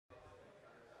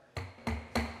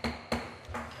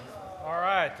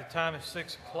right, the time is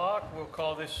 6 o'clock. We'll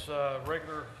call this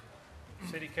regular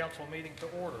city council meeting to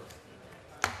order.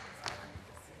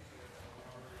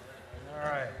 All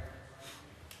right.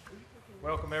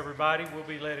 Welcome, everybody. We'll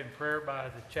be led in prayer by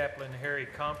the chaplain, Harry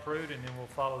Comproot, and then we'll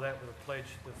follow that with a pledge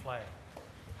to the flag.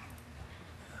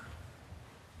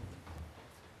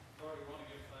 Lord, we want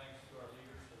to give thanks to our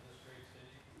leaders of this great city.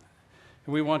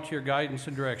 And we want your guidance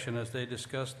and direction as they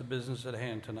discuss the business at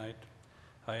hand tonight.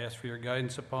 I ask for your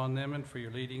guidance upon them and for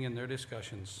your leading in their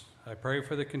discussions. I pray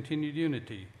for the continued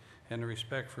unity and the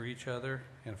respect for each other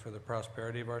and for the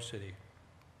prosperity of our city.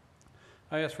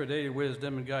 I ask for daily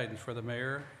wisdom and guidance for the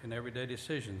mayor in everyday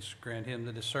decisions. Grant him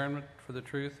the discernment for the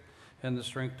truth and the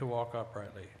strength to walk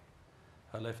uprightly.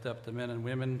 I lift up the men and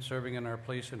women serving in our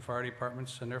police and fire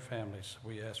departments and their families.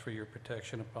 We ask for your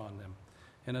protection upon them.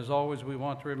 And as always, we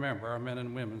want to remember our men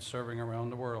and women serving around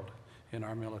the world in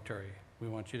our military. We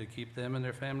want you to keep them and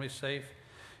their families safe.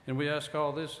 And we ask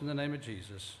all this in the name of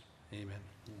Jesus. Amen.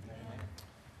 Amen.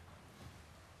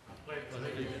 Pledge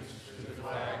allegiance to the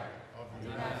flag of the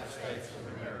United States of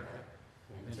America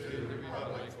and to the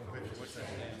republic for which it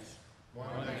stands,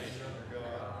 one nation under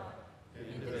God,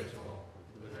 indivisible,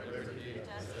 with liberty and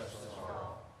justice for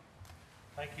all.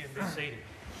 Thank you, and be seated.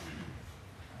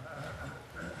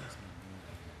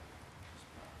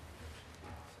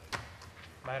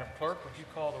 Madam Clerk, would you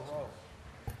call the roll?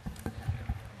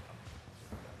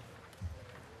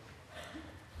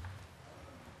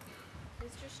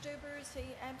 Mr. Stuber, is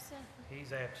he absent?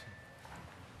 He's absent.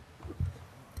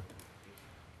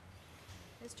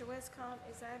 Mr. Westcott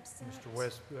is absent. Mr.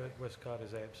 Westcott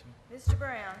is absent. Mr.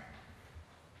 Brown.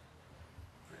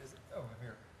 Oh, I'm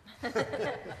here.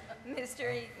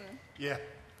 Mr. Eaton. Yeah.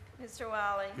 Mr.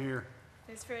 Wiley. Here.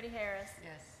 Ms. Freddie Harris.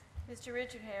 Yes. Mr.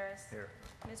 Richard Harris. Here.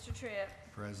 Mr. Tripp.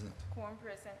 Present. Quorum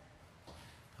present.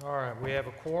 All right, we have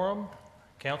a quorum.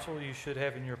 Council, you should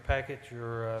have in your packet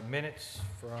your minutes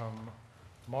from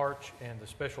March and the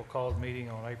special called meeting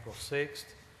on April 6th.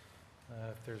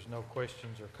 If there's no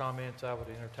questions or comments, I would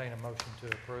entertain a motion to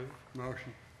approve.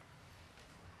 Motion.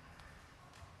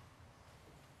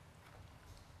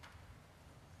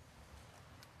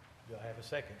 Do I have a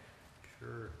second?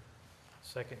 Sure.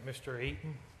 Second, Mr.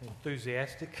 Eaton,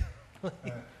 enthusiastic.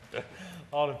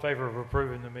 All in favor of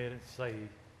approving the minutes, say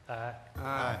aye.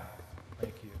 Aye.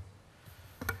 Thank you.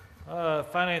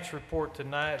 Finance report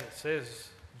tonight, it says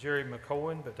Jerry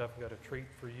McCoyne, but I've got a treat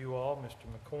for you all. Mr.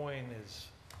 McCoyne is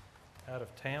out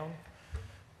of town.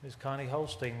 Ms. Connie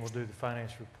Holstein will do the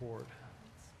finance report.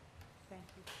 Thank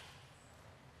you.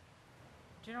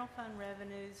 General fund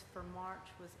revenues for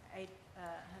March was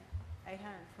 $820,911,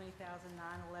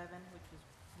 which was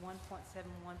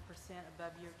 1.71%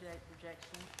 above year-to-date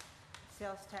projection.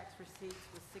 Sales tax receipts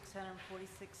was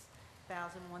 $646,132.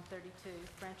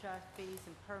 Franchise fees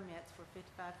and permits were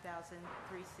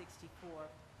 $55,364.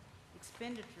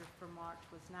 Expenditure for March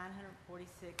was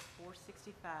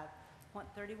 $946,465,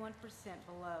 0.31%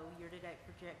 below year-to-date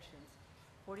projections.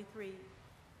 $43,069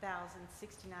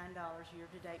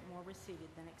 year-to-date more receipted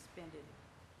than expended.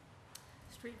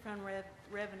 Street fund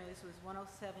revenues was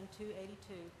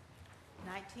 $107,282,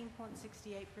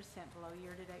 19.68% below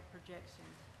year-to-date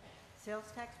projections. Sales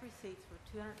tax receipts were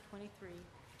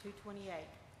 $223,228.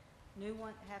 New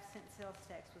 1/2 cent sales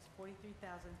tax was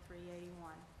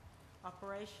 $43,381.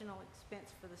 Operational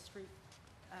expense for the street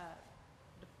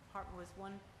department was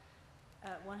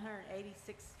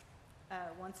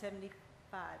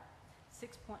 $186,175,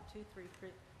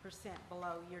 6.23%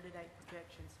 below year-to-date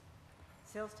projections.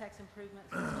 Sales tax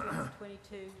improvements was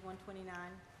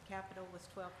 $222,129. Capital was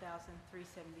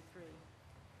 $12,373.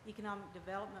 Economic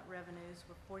development revenues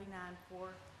were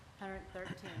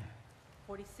 $49,413.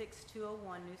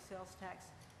 $46,201 new sales tax,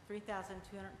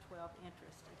 $3,212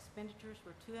 interest. Expenditures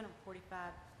were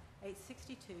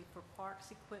 $245,862 for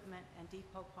parks, equipment, and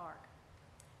depot park.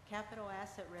 Capital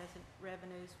asset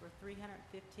revenues were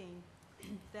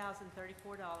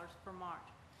 $315,034 for March.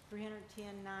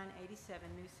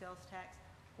 $310,987 new sales tax,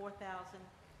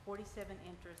 $4,047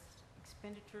 interest.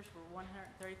 Expenditures were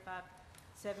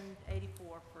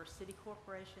 $135,784 for City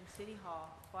Corporation, City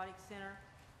Hall, Aquatic Center,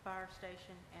 Fire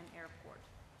Station, and Airport.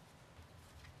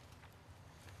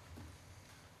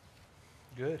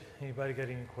 Good. Anybody got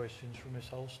any questions for Ms.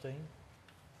 Holstein?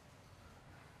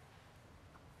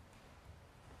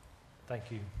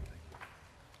 Thank you.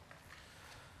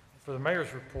 For the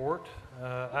mayor's report,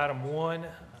 item 1,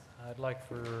 I'd like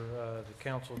for the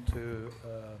council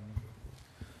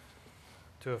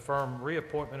to affirm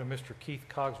reappointment of Mr. Keith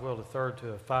Cogswell III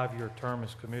to a 5-year term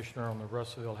as commissioner on the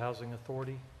Russellville Housing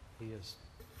Authority. He is.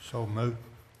 So moved.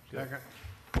 Second.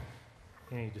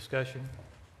 Any discussion?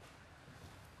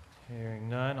 Hearing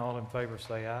none, all in favor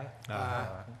say aye.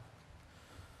 Aye.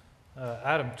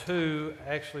 Item 2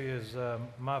 actually is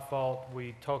my fault.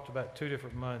 We talked about 2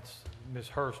 different months. Ms.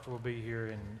 Hurst will be here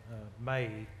in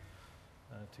May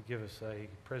to give us a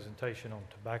presentation on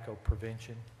tobacco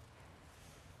prevention.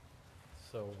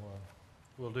 So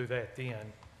we'll do that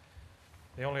then.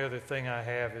 The only other thing I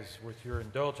have is, with your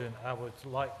indulgence, I would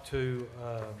like to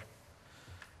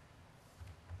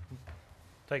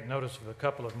take notice of a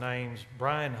couple of names.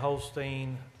 Brian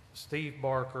Holstein, Steve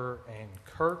Barker, and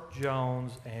Kurt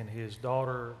Jones and his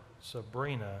daughter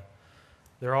Sabrina.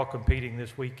 They're all competing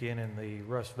this weekend in the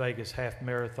Las Vegas Half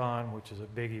Marathon, which is a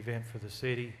big event for the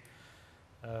city.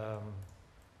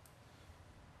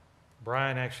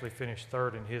 Brian actually finished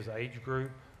 3rd in his age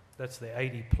group. That's the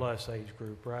 80-plus age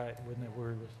group, right? Wasn't that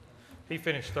where he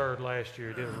finished 3rd last year?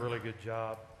 He did a really good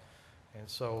job. And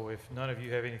so if none of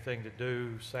you have anything to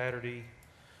do Saturday,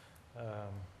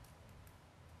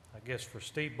 I guess for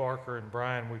Steve Barker and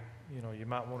Brian, you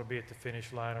might want to be at the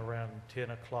finish line around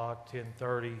 10 o'clock,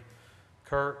 10:30.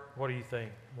 Kurt, what do you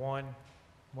think?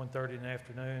 1:30 in the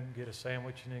afternoon, get a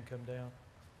sandwich and then come down?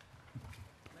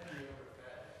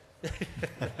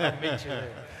 I'll meet you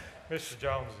there. Mr.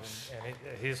 Jones and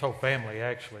his whole family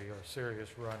actually are serious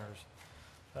runners.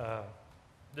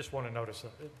 Just want to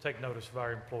take notice of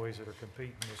our employees that are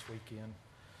competing this weekend.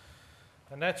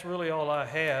 And that's really all I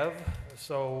have.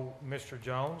 So, Mr.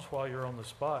 Jones, while you're on the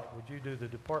spot, would you do the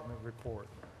department report?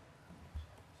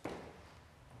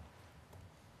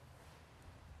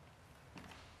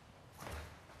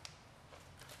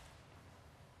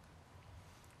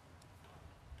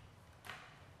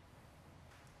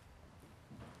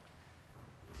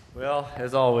 Well,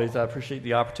 as always, I appreciate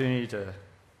the opportunity to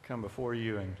come before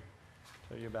you and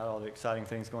tell you about all the exciting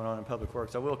things going on in Public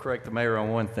Works. I will correct the mayor on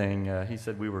one thing. He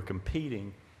said we were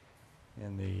competing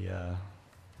in the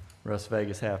Las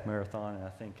Vegas Half Marathon, and I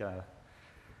think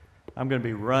I'm going to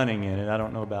be running in it. I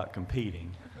don't know about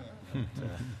competing.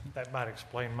 That might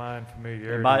explain my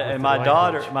unfamiliarity. And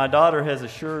my daughter has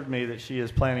assured me that she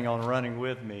is planning on running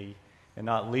with me and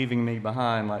not leaving me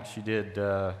behind like she did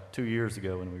 2 years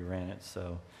ago when we ran it.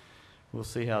 So we'll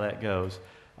see how that goes.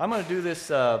 I'm going to do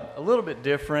this a little bit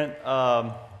different.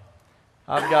 I'm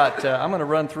going to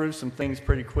run through some things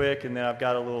pretty quick, and then I've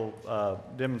got a little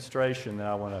demonstration that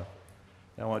I want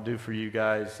to do for you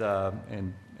guys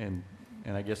and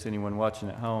I guess anyone watching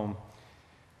at home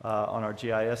on our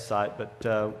GIS site. But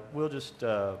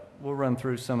we'll run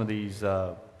through some of these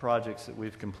projects that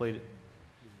we've completed.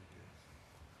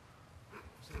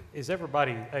 Is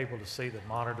everybody able to see the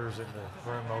monitors in the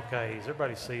room okay? Does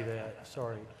everybody see that?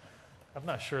 Sorry. I'm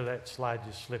not sure that slide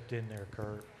just slipped in there,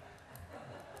 Kurt.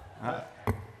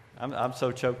 I'm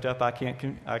so choked up I can't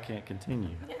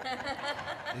continue.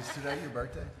 Is today your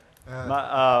birthday?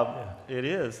 It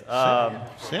is.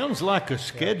 Sounds like a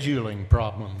scheduling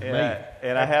problem to me.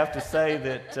 And I have to say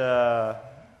that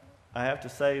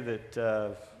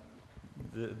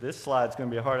this slide's going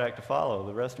to be a hard act to follow.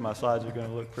 The rest of my slides are going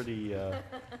to look pretty.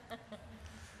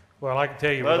 Well, I can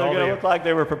tell you, Well, they're going to look like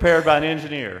they were prepared by an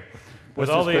engineer. with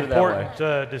all the important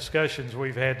discussions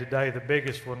we've had today, the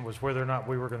biggest one was whether or not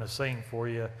we were going to sing for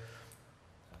you.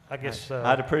 I guess.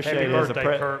 I'd appreciate happy it as a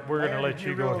birthday, Kurt. We're going to let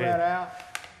you go roll ahead. that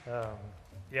out?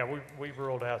 Yeah, we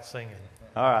rolled out singing.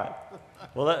 All right.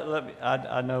 Well, let me.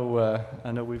 I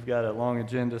know we've got a long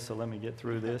agenda, so let me get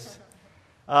through this.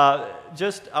 I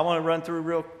want to run through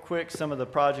real quick some of the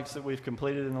projects that we've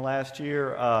completed in the last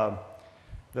year.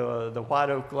 The White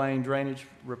Oak Lane drainage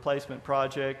replacement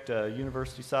project,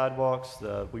 University sidewalks.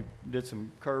 We did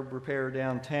some curb repair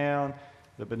downtown.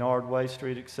 The Bernard Way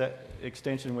Street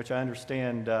extension, which I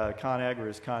understand ConAgra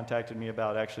has contacted me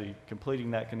about actually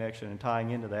completing that connection and tying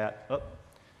into that. Oh,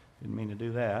 didn't mean to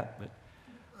do that. But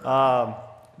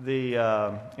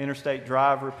the Interstate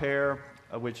Drive repair,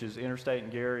 which is Interstate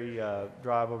and Gary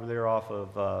Drive over there off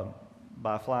of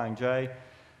by Flying J.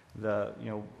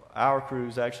 Our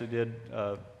crews actually did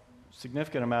a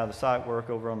significant amount of the site work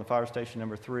over on the fire station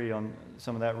number 3 on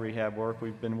some of that rehab work.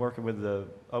 We've been working with the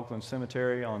Oakland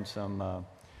Cemetery on some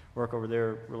work over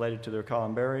there related to their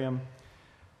columbarium.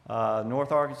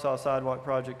 North Arkansas sidewalk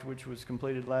project, which was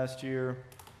completed last year.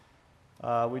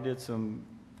 We did some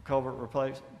culvert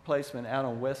replacement out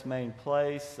on West Main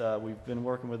Place. We've been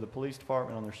working with the police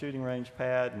department on their shooting range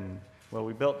pad, and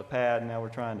we built the pad, and now we're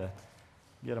trying to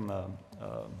get them a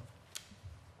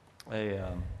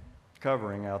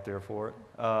covering out there for it.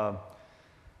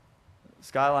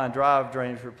 Skyline Drive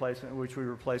drainage replacement, which we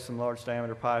replaced some large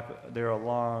diameter pipe there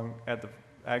along at the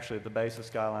base of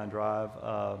Skyline Drive.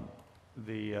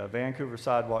 The Vancouver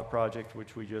sidewalk project,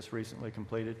 which we just recently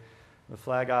completed. the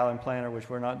Flag Island planter, which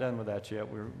we're not done with that yet.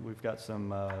 We've got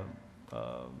some,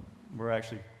 we're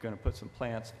actually going to put some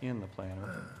plants in the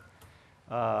planter.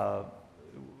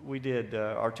 We did,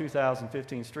 our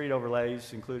 2015 street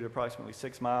overlays included approximately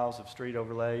 6 miles of street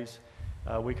overlays.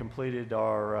 We completed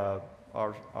our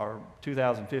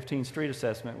 2015 street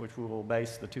assessment, which we will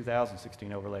base the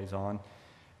 2016 overlays on.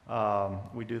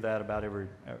 We do that about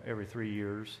every 3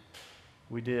 years.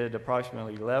 We did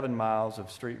approximately 11 miles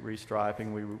of street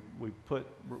restriping. We put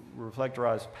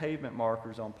reflectorized pavement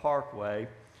markers on Parkway,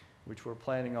 which we're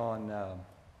planning on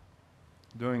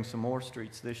doing some more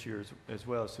streets this year as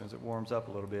well, as soon as it warms up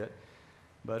a little bit.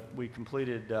 But we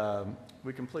completed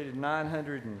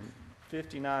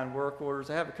 959 work orders.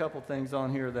 I have a couple things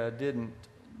on here that didn't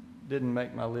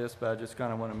make my list, but I just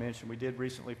kind of want to mention. We did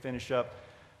recently finish up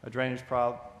a drainage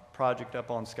project up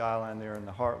on Skyline there in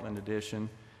the Heartland Edition.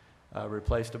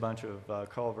 Replaced a bunch of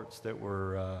culverts that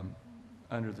were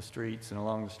under the streets and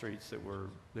along the streets that were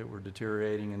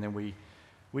deteriorating, and then we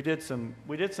did some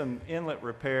inlet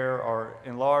repair or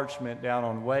enlargement down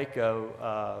on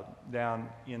Waco, down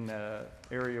in the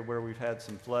area where we've had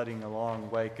some flooding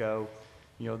along Waco.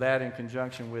 You know, that in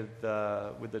conjunction with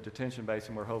the detention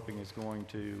basin, we're hoping is going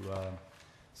to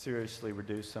seriously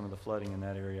reduce some of the flooding in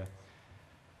that area.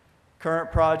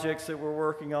 Current projects that we're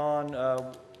working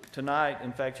on. Tonight,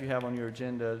 in fact, you have on your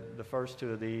agenda the first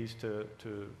two of these to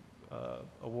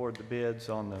award the bids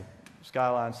on the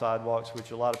Skyline sidewalks,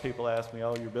 which a lot of people ask me,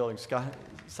 oh, you're building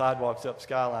sidewalks up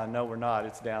Skyline. No, we're not.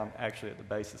 It's down actually at the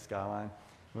base of Skyline.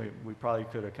 We probably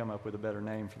could have come up with a better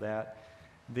name for that.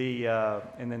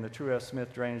 And then the True F.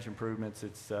 Smith drainage improvements,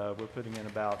 we're putting in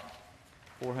about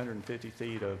 450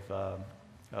 feet of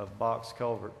box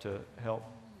culvert to help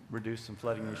reduce some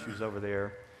flooding issues over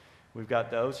there. We've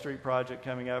got the O Street project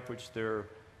coming up, which they're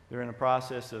in the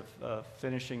process of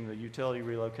finishing the utility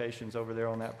relocations over there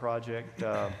on that project,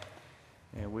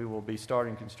 and we will be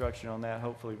starting construction on that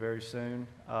hopefully very soon.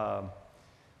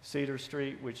 Cedar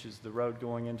Street, which is the road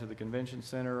going into the convention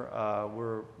center,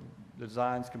 the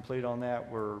design's complete on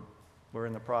that. We're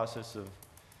in the process of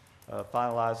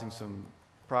finalizing some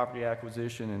property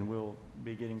acquisition, and we'll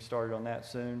be getting started on that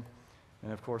soon.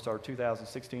 And of course, our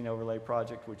 2016 overlay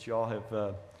project, which y'all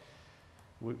have.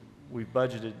 We've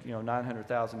budgeted,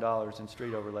 $900,000 in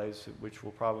street overlays, which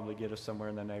will probably get us somewhere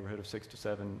in the neighborhood of 6 to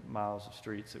 7 miles of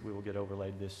streets that we will get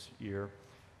overlaid this year.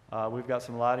 We've got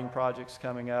some lighting projects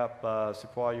coming up.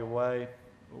 Sequoia Way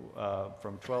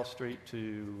from 12th Street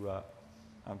to,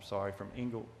 from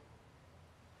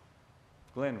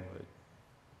Glenwood,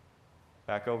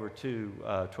 back over to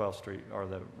 12th Street, or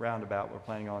the roundabout. We're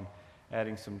planning on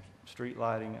adding some street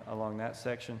lighting along that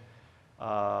section.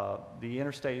 The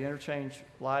interstate interchange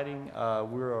lighting,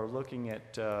 we are looking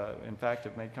at, in fact,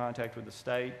 have made contact with the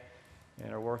state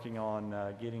and are working on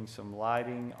getting some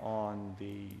lighting on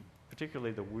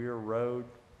particularly the Weir Road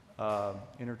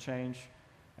interchange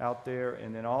out there,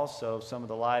 and then also some of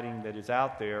the lighting that is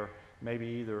out there, maybe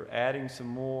either adding some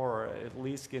more or at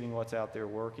least getting what's out there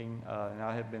working. And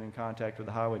I have been in contact with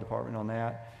the highway department on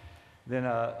that. Then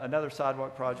another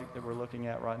sidewalk project that we're looking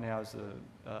at right now is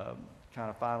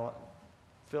kind of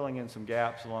filling in some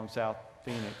gaps along South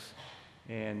Phoenix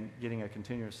and getting a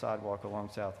continuous sidewalk along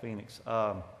South Phoenix.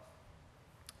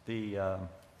 The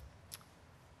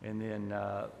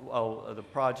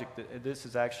project, this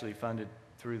is actually funded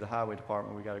through the highway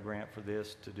department. We got a grant for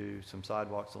this to do some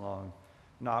sidewalks along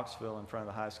Knoxville in front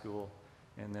of the high school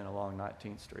and then along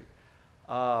 19th Street.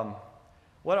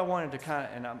 What I wanted to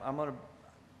and I'm going to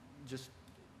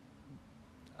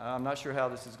I'm not sure how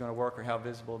this is going to work or how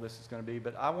visible this is going to be,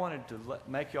 but I wanted to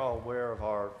make y'all aware of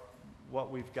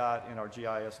what we've got in our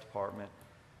GIS department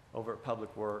over at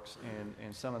Public Works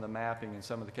and some of the mapping and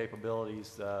some of the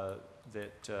capabilities through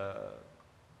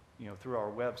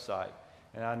our website.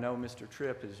 And I know Mr.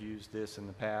 Tripp has used this in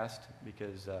the past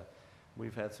because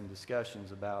we've had some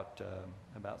discussions about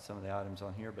some of the items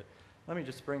on here. But let me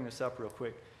just bring this up real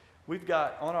quick. We've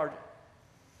got on our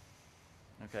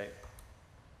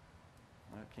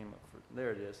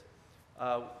there it is.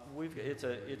 It's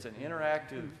an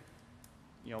interactive,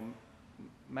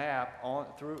 map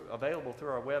available through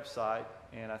our website,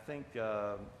 and I think,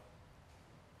 and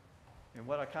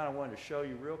what I kind of wanted to show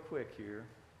you real quick here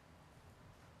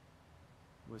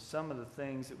was some of the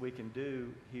things that we can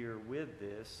do here with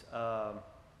this.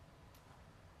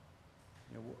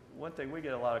 One thing we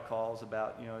get a lot of calls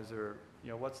about, is there,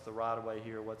 what's the right of way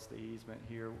here? What's the easement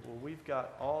here? Well, we've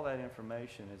got all that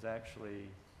information is actually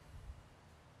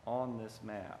on this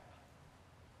map.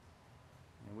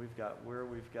 And we've got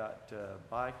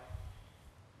bike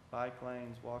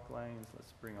lanes, walk lanes.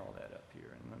 Let's bring all that up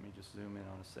here, and let me just zoom in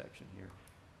on a section here.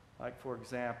 Like, for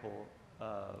example,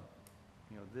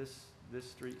 this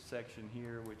street section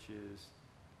here, which is,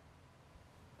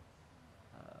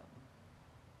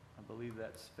 I believe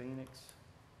that's Phoenix,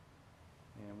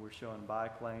 and we're showing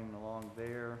bike lane along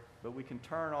there. But we can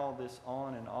turn all this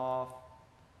on and off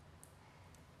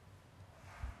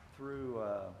through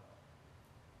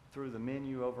the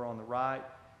menu over on the right.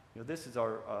 This is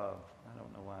our, I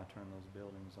don't know why I turned those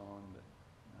buildings on, but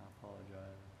I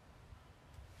apologize.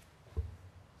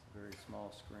 It's a very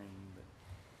small screen,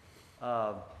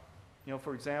 but,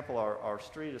 for example, our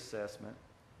street assessment,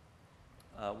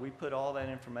 we put all that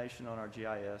information on our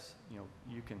GIS.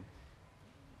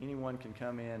 Anyone can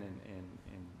come in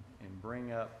and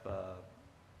bring up,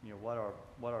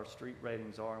 what our street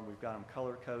ratings are, and we've got them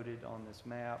color-coded on this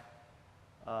map.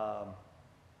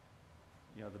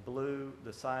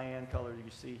 The cyan color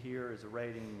you see here is a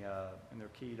rating, and they're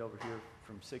keyed over here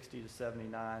from 60 to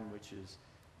 79, which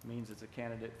means it's a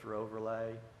candidate for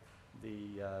overlay.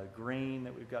 The green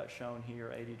that we've got shown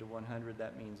here, 80 to 100,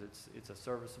 that means it's a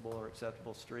serviceable or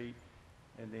acceptable street.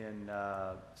 And then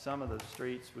some of the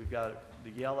streets, we've got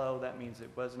the yellow, that means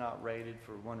it was not rated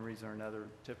for one reason or another,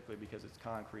 typically because it's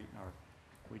concrete, and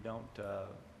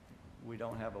we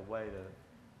don't have a way to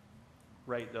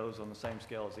rate those on the same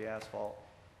scale as the asphalt.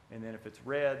 And then if it's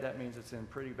red, that means it's in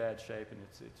pretty bad shape, and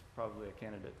it's probably a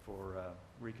candidate for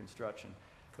reconstruction.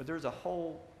 But there's a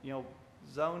whole,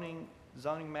 zoning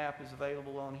map is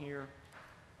available on here.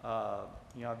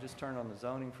 I've just turned on the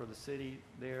zoning for the city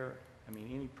there. I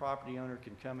mean, any property owner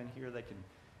can come in here.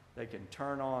 They can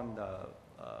turn on the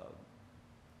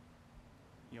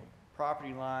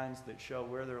property lines that show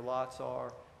where their lots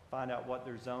are, find out what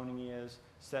their zoning is.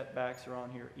 Setbacks are on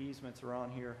here. Easements are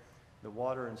on here. The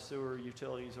water and sewer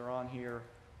utilities are on here.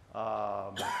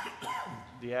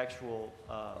 The actual,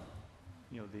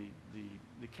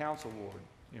 the council ward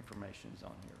information is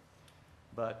on here.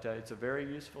 But it's a very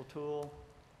useful tool,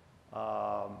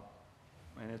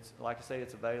 and it's, like I say,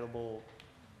 it's available.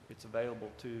 It's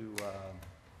available to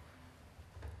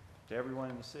everyone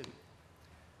in the city.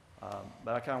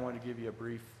 But I kind of wanted to give you a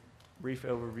brief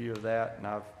overview of that, and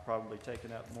I've probably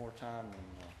taken up more time than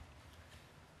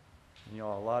you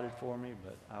all allotted for me,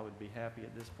 but I would be happy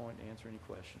at this point to answer any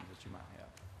questions that you might have.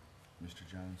 Mr.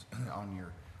 Jones,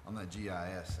 on that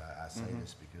GIS, I say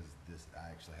this because I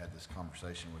actually had this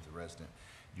conversation with the resident.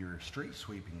 Your street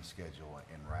sweeping schedule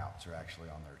and routes are actually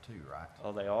on there too, right?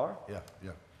 Oh, they are? Yeah,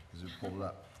 because we pulled it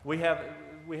up. We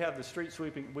have the street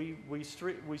sweeping. We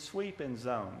sweep in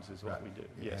zones is what Right. we do.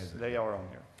 It Yes, has it. they are on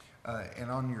there. And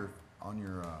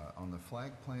on the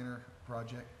flag planter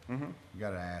project, Mm-hmm. you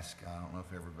got to ask. I don't know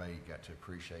if everybody got to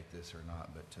appreciate this or not,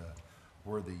 but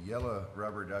were the yellow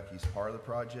rubber duckies part of the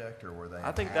project, or were they?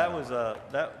 I think that was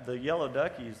the yellow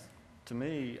duckies. To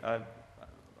me,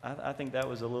 I think that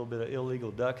was a little bit of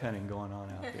illegal duck hunting going on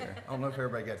out there. I don't know if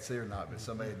everybody got to see it or not, but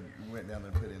somebody went down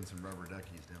there and put in some rubber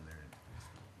duckies down there,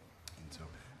 and so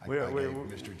I gave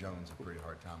Mr. Jones a pretty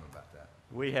hard time about that.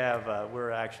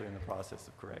 We're actually in the process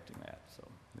of correcting that, so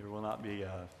there will not be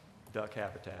duck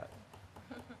habitat.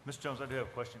 Mr. Jones, I do have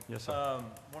a question. Yes, sir.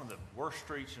 One of the worst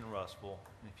streets in Russellville,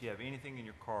 and if you have anything in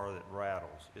your car that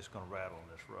rattles, it's going to rattle on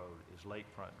this road, is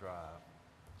Lakefront Drive.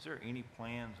 Is there any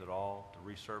plans at all to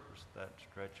resurface that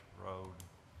stretch of road?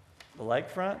 The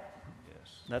lakefront,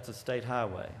 Yes. that's a state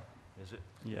highway. Is it?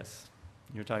 Yes.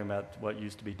 You're talking about what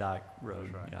used to be Dyke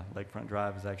Road. That's right. Yeah, Lakefront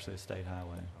Drive is actually a state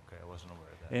highway. Okay, I wasn't aware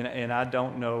of that. And I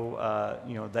don't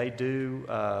know, they do,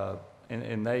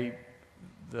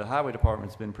 the highway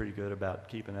department's been pretty good about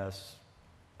keeping us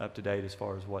up to date as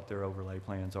far as what their overlay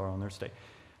plans are on their state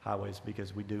highways,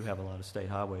 because we do have a lot of state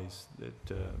highways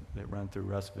that run through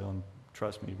Russellville, and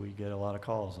trust me, we get a lot of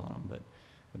calls on them,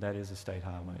 but that is a state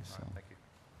highway, All so. right, thank you.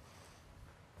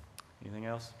 Anything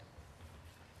else?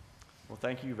 Well,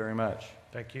 thank you very much.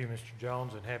 Thank you, Mr.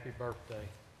 Jones, and happy birthday.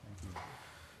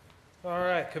 All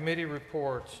right, committee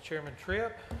reports. Chairman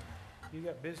Tripp, you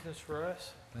got business for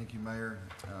us? Thank you, Mayor.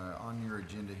 On your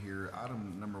agenda here,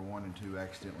 item number 1 and 2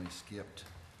 accidentally skipped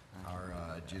our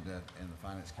agenda in the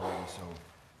Finance Committee, so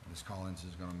Ms. Collins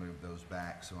is going to move those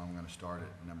back, so I'm going to start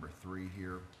at number 3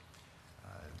 here.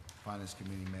 Finance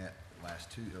Committee met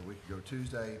a week ago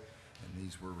Tuesday, and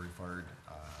these were referred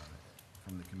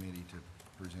from the committee to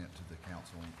present to the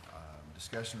council.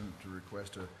 Discussion to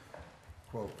request a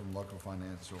quote from local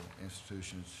financial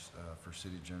institutions for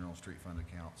city general street fund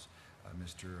accounts.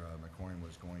 Mr. McCoy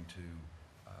was going to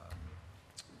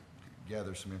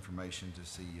gather some information to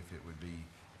see if it would be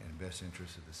in the best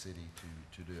interest of the city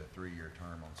to do a 3-year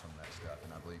term on some of that stuff,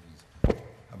 and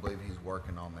I believe he's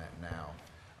working on that now.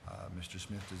 Mr.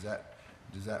 Smith,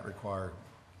 does that require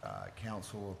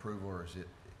council approval, or is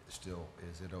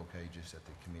is it okay just at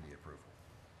the committee approval?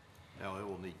 No, it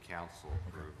will need council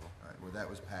approval. All right, well, that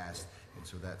was passed, and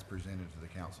so that's presented to the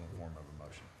council in form of a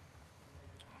motion.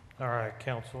 All right,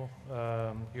 council,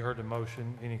 you heard the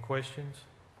motion. Any questions?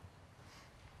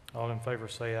 All in favor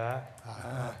say aye.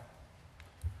 Aye.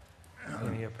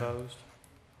 Any opposed?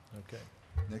 Okay.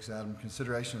 Next item,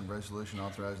 consideration of resolution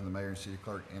authorizing the mayor and city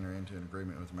clerk to enter into an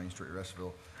agreement with Main Street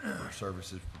Russellville for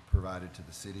services provided to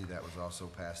the city. That was also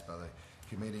passed by the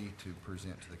committee to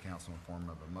present to the council in form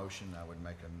of a motion. I would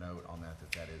make a note on that,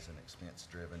 that is an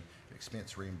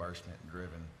expense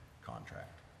reimbursement-driven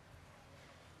contract.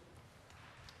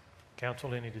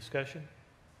 Council, any discussion?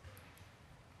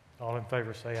 All in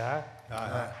favor say aye.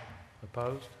 Aye.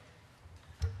 Opposed?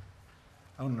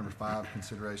 Item number 5,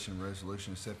 consideration of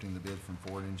resolution accepting the bid from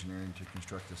Ford Engineering to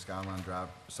construct the Skyline Drive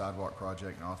sidewalk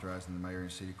project and authorizing the mayor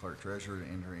and city clerk treasurer to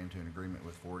enter into an agreement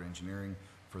with Ford Engineering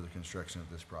for the construction of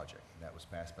this project. That was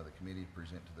passed by the committee,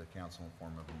 present to the council in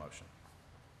form of a motion.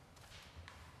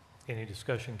 Any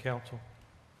discussion, council?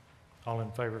 All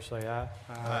in favor say aye.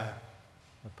 Aye.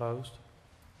 Opposed?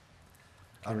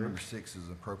 Item number 6 is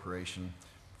appropriation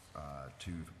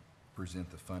to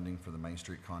present the funding for the Main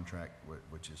Street contract,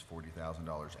 which is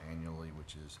 $40,000 annually,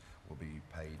 will be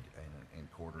paid in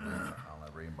quarterly on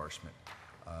a reimbursement,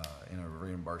 in a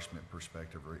reimbursement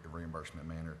perspective, reimbursement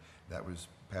manner. That was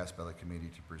passed by the committee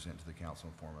to present to the council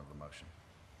in form of a motion.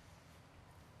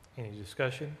 Any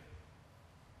discussion?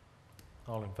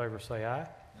 All in favor say aye.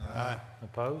 Aye.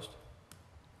 Opposed?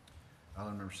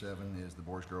 Item number 7 is the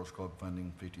Boys Girls Club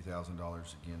funding,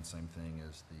 $50,000. Again, same thing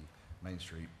as the Main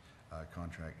Street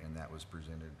contract, and that was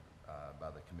presented by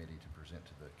the committee to present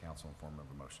to the council in form of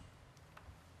a motion.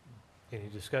 Any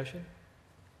discussion?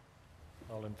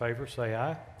 All in favor say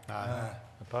aye. Aye.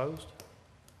 Opposed?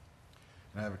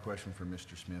 And I have a question for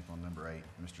Mr. Smith on number 8.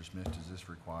 Mr. Smith, does this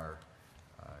require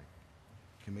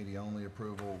committee-only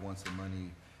approval once the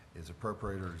money is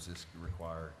appropriated, or does this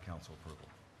require council approval?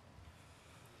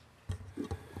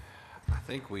 I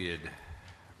think we had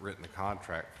written the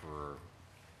contract for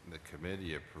the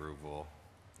committee approval,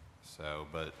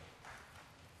 but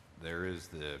there is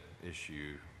the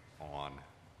issue on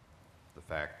the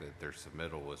fact that their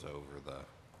submittal was over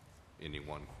any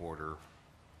one quarter.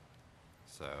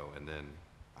 And then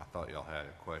I thought y'all had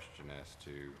a question as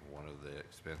to one of the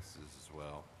expenses as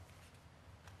well.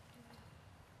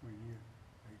 What year?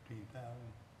 18,000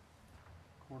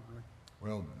 quarterly?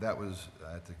 Well, that was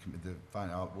at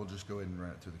we'll just go ahead and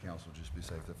run it through the council, just to be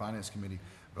safe. The Finance Committee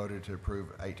voted to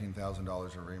approve $18,000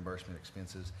 of reimbursement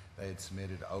expenses. They had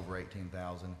submitted over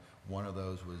 $18,000. One of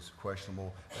those was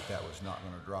questionable, but that was not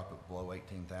going to drop it below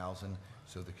 $18,000.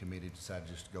 So the committee decided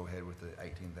just to go ahead with the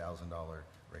 $18,000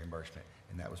 reimbursement,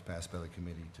 and that was passed by the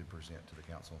committee to present to the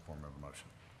council in form of a motion.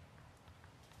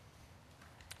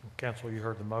 Council, you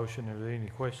heard the motion. Are there any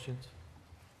questions?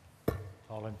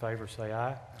 All in favor say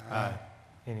aye. Aye.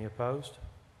 Any opposed?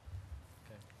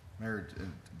 Mayor,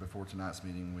 before tonight's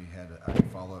meeting, we had a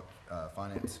follow-up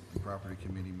Finance and Property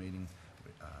Committee meeting.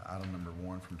 Item number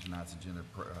 1 from tonight's agenda,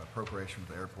 appropriation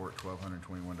for the airport,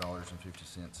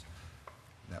 $1,221.50.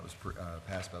 That was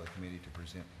passed by the committee to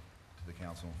present to the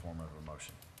council in form of a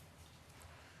motion.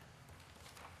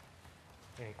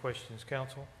 Any questions,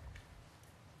 council?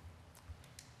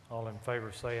 All in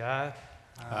favor say aye.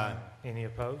 Aye. Any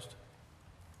opposed?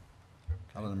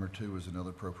 Item number 2 is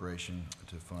another appropriation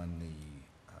to fund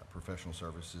the professional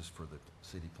services for the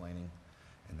city planning,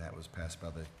 and that was passed by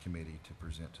the committee to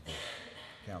present to the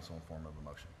council in form of a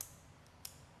motion.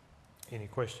 Any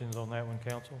questions on that one,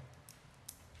 council?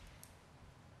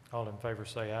 All in favor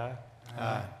say aye.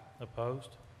 Aye. Opposed?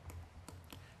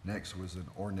 Next was an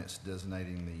ordinance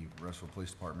designating the Russellville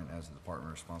Police Department as the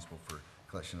department responsible for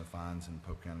collection of fines in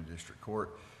Pope County District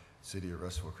Court. City of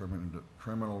Russellville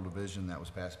Criminal Division, that was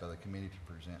passed by the committee to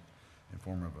present in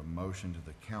form of a motion to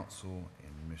the council.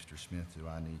 And Mr. Smith, do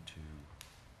I need to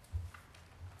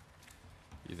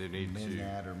Either need amend to,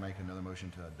 that or make another motion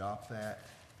to adopt that?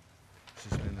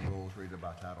 Suspend the rules, read it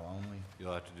by title only?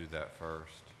 you'll have to do that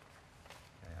first.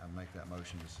 Okay, I make that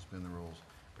motion to suspend the rules,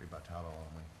 read by title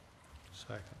only.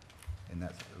 Second. And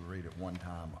that's read it one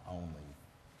time only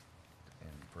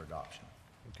and for adoption.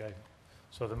 Okay.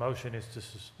 So the motion is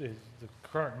the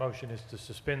current motion is to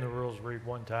suspend the rules, read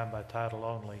one time by title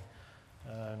only.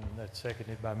 And that's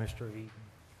seconded by Mr. Eaton.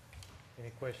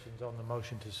 Any questions on the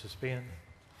motion to suspend?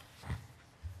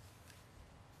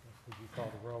 Would you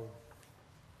call the roll,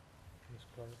 Ms.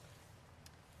 Clerk?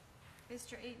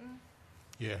 Mr. Eaton?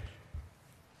 Yes.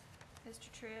 Mr.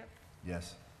 Tripp?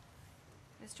 Yes.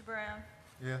 Mr. Brown?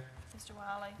 Yeah. Mr.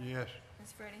 Wiley? Yes.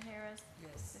 Ms. Freddie Harris?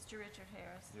 Yes. Mr. Richard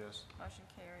Harris? Yes. Motion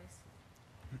carries.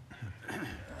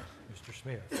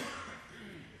 Smith.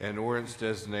 An ordinance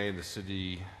designating the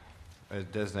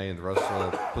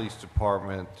Russellville Police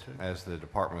Department as the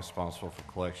department responsible for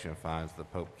collection of fines of the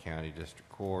Pope County District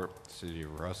Court, City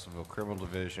of Russellville Criminal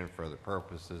Division for other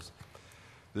purposes.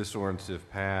 This ordinance, if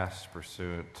passed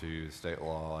pursuant to state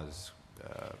law as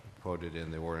quoted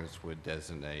in the ordinance, would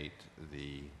designate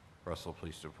the Russellville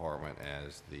Police Department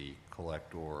as the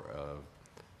collector of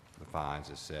the fines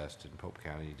assessed in Pope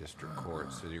County District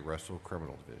Court, City of Russellville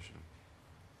Criminal Division.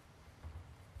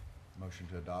 Motion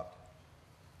to adopt.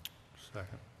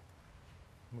 Second.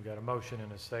 We got a motion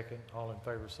and a second. All in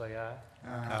favor say aye.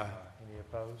 Aye. Any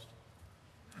opposed?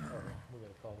 We got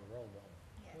to call the roll on it.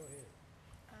 Go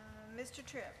Yes. Mr.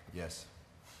 Tripp? Yes.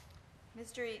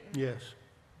 Mr. Eaton? Yes.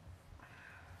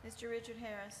 Mr. Richard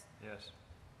Harris? Yes.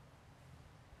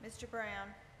 Mr.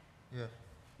 Brown? Yes.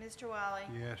 Mr. Wiley?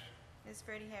 Yes. Ms.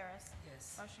 Freddie Harris?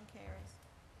 Yes. Motion carries.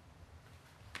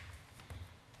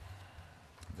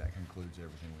 That concludes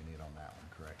everything we need on that one,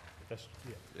 correct? That's,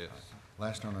 yeah. Yes.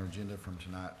 Last on our agenda from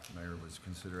tonight, Mayor, was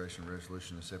consideration of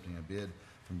resolution accepting a bid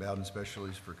from Bowden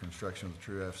Specialties for construction of the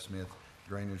True F. Smith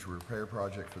Drainage Repair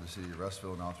Project for the City of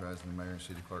Russellville, and authorizing the mayor and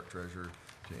city clerk treasurer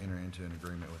to enter into an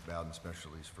agreement with Bowden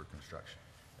Specialties for construction.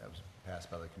 That was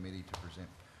passed by the committee to present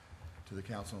to the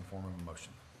council in form of a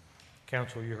motion.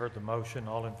 Council, you heard the motion.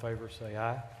 All in favor say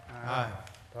aye. Aye.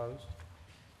 Opposed?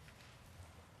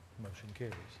 Motion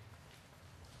carries.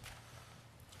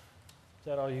 Is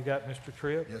that all you got, Mr.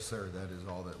 Tripp? Yes, sir, that is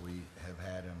all that we have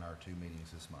had in our 2 meetings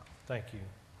this month. Thank you.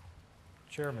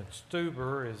 Chairman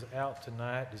Stuber is out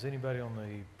tonight. Does anybody on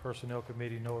the Personnel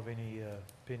Committee know of any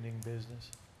pending business?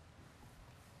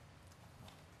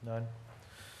 None?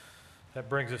 That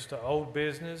brings us to old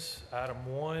business. Item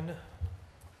 1,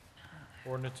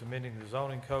 ordinance amending the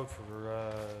zoning code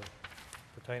for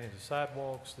pertaining to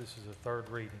sidewalks. This is a third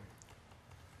reading.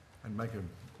 I'd make a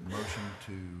motion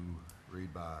to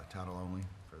read by title only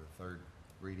for the third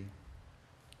reading.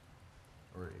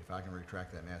 Or if I can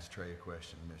retract that and ask Trey a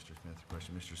question, Mr. Smith, a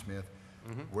question. Mr. Smith,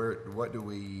 what do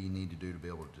we need to do to be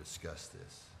able to discuss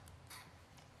this?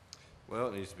 Well,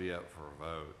 it needs to be up for a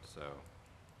vote, so,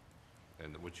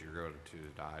 and which you're going to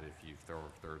tonight if you throw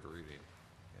a third reading.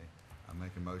 Okay, I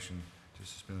make a motion to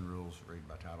suspend the rules, read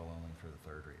by title only for the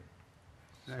third reading.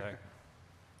 Second.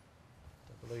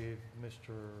 I believe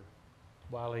Mr.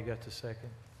 Wiley got the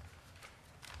second.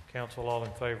 Council, all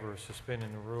in favor of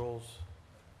suspending the rules?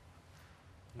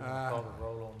 You want to call the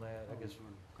roll on that? I guess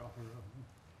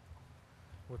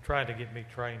we're trying to get me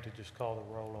trained to just call the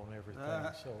roll on everything.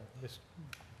 So,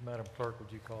 Madam Clerk,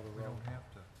 would you call the roll?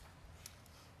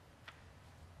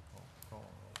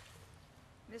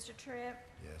 Mr. Tripp?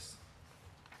 Yes.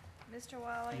 Mr.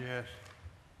 Wiley? Yes.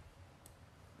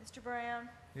 Mr. Brown?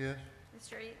 Yes.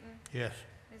 Mr. Eaton? Yes.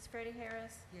 Ms. Freddie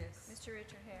Harris? Yes. Mr.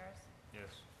 Richard Harris?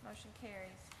 Yes. Motion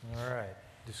carries. All right,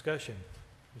 discussion.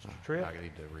 Mr. Tripp? I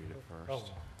need to read it Oh,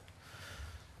 first.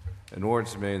 An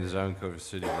ordinance amending the zone code of the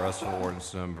City of Russellville,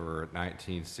 ordinance number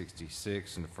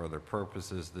 1966, and for other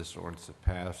purposes, this ordinance if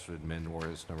passed would amend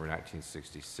ordinance number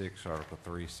 1966, Article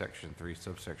 3, Section 3,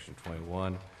 subsection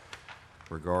 21,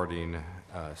 regarding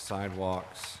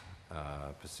sidewalks,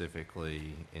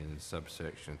 specifically in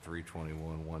subsection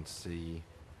 321(1)(c),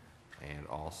 and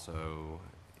also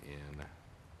in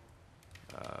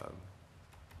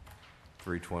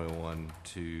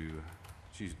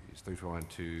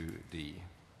 321(2)(d).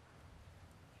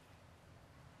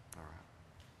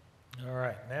 all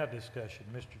right, now discussion.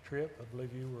 Mr. Tripp, I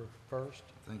believe you were first.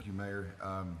 Thank you, Mayor.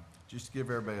 Just to give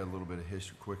everybody a little bit of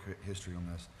history, quick history on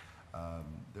this.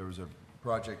 There was a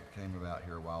project that came about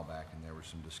here a while back, and there was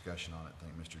some discussion on it. I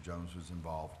think Mr. Jones was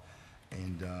involved.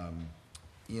 And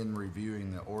in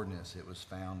reviewing the ordinance, it was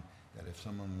found that if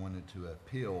someone wanted to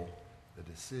appeal the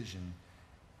decision,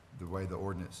 the way the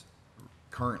ordinance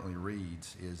currently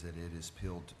reads is that it is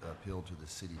appealed to the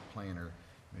city planner.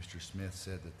 Mr. Smith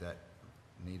said that that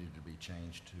needed to be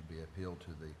changed to be appealed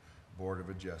to the Board of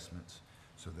Adjustments.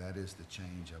 So that is the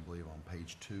change, I believe, on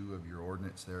page 2 of your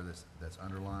ordinance there that's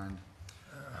underlined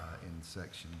in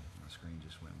section, my screen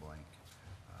just went blank,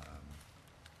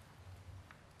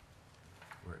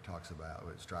 where it talks about,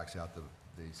 where it strikes out the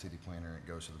city planner and it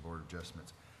goes to the Board of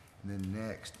Adjustments. And then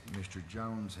next, Mr.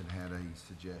 Jones had a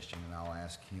suggestion, and I'll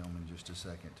ask him in just a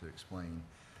second to explain,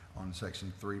 on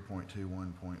section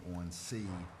 3.21.1C,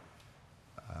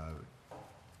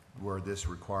 where this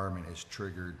requirement is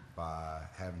triggered by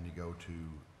having to go to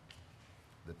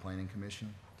the Planning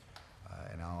Commission.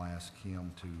 And I'll ask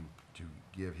him to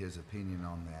give his opinion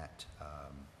on that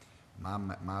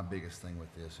My biggest thing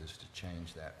with this is to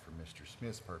change that for Mr.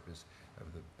 Smith's purpose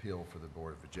of the appeal for the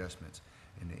Board of Adjustments.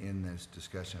 And in this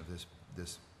discussion of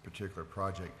this particular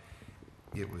project,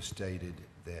 it was stated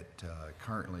that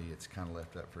currently it's kind of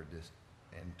left up for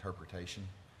interpretation.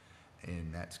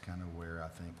 And that's kind of where I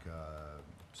think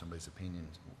somebody's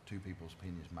opinions, two people's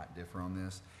opinions might differ on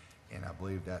this. And I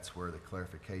believe that's where the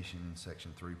clarification in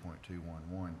section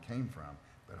 3.211 came from,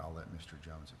 but I'll let Mr.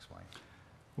 Jones explain.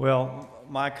 Well,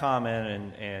 my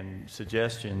comment and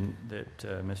suggestion that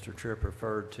Mr. Tripp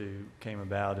referred to came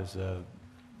about as a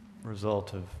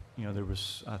result of, there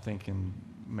was, I think, in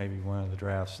maybe one of the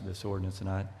drafts of this ordinance, and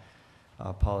I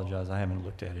apologize, I haven't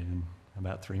looked at it in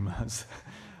about 3 months,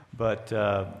 but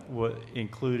what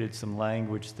included some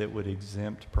language that would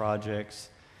exempt projects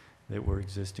that were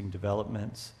existing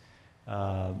developments,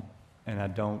 and I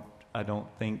don't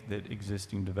think that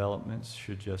existing developments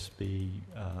should just be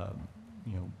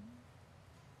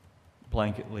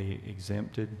blanketly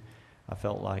exempted. I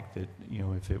felt like that,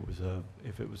 if it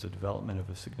was a development of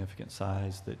a significant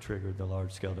size that triggered the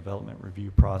large-scale development review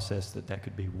process, that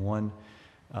could be one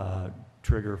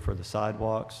trigger for the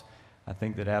sidewalks. I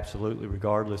think that absolutely,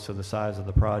 regardless of the size of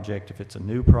the project, if it's a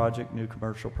new project, new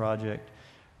commercial project,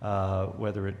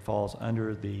 whether it falls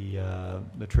under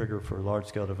the trigger for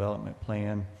large-scale development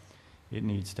plan, it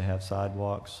needs to have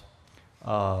sidewalks.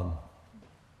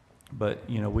 But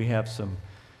we have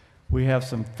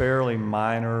some fairly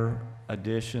minor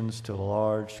additions to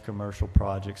large commercial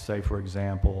projects. Say, for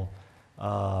example,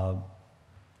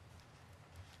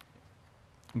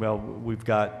 we've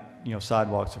got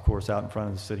sidewalks, of course, out in front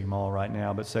of the city mall right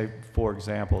now. But say, for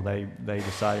example, they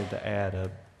decided to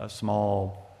add a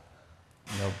small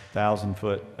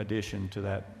 1,000-foot addition to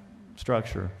that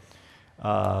structure,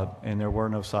 and there were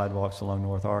no sidewalks along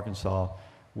North Arkansas.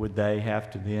 Would they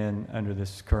have to then, under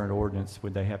this current ordinance,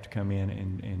 would they have to come in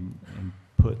and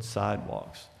put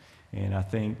sidewalks? And I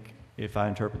think, if I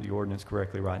interpret the ordinance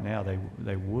correctly right now,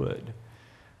 they would.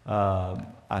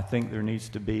 I think there needs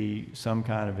to be some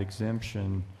kind of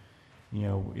exemption,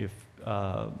 if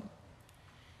on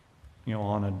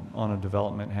a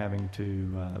development having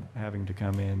to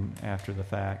come in after the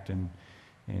fact and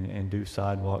do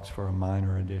sidewalks for a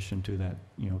minor addition to that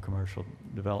commercial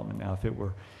development. Now,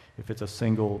 if it's a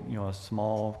single, a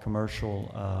small commercial,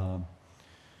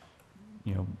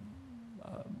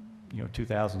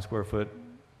 2,000 square foot,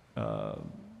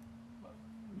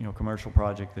 commercial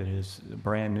project that is a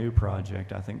brand new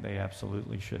project, I think they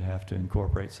absolutely should have to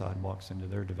incorporate sidewalks into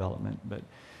their development. But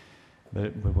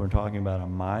we're talking about a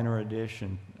minor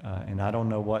addition, and I don't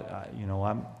know what,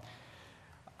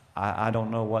 I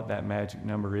don't know what that magic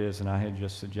number is, and I had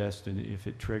just suggested if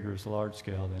it triggers large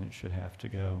scale, then it should have to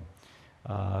go.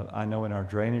 I know in our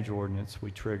drainage ordinance, we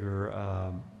trigger,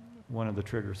 one of the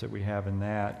triggers that we have in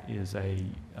that is a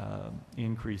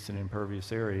increase in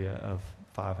impervious area of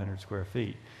 500 square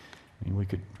feet. I mean,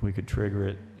 we could trigger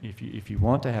it, if you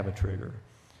want to have a trigger,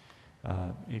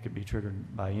 it could be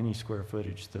triggered by any square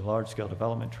footage. The large scale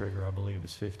development trigger, I believe,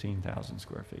 is 15,000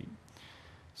 square feet.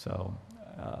 So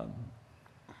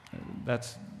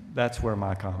that's where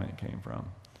my comment came from.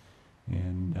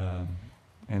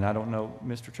 And I don't know,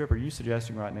 Mr. Tripp, are you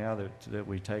suggesting right now that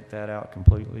we take that out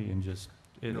completely and just,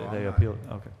 they appeal?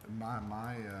 Okay. My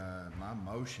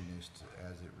motion is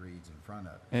as it reads in front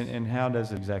of us. And how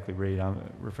does it exactly read?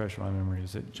 Refresh my memory.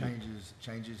 Is it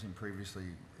Changes in previously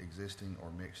existing or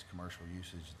mixed commercial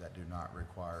usage that do not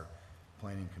require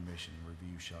planning commission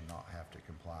review shall not have to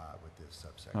comply with this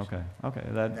subsection. Okay.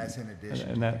 That's in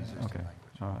addition to the existing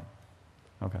language. All right.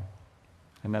 Okay.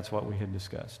 And that's what we had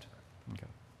discussed. Okay.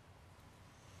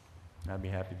 I'd be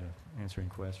happy to answer any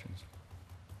questions.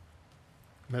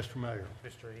 Mr. Mayor,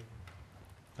 Mr. E.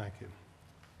 thank you.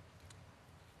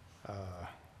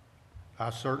 I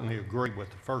certainly agree with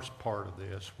the first part of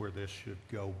this, where this should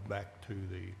go back to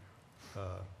the,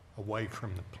 away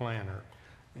from the planner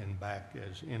and back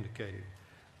as indicated.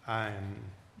 I am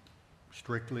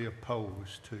strictly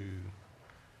opposed to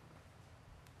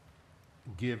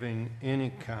giving any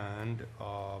kind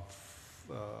of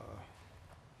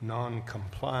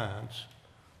non-compliance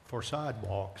for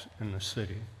sidewalks in the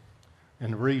city.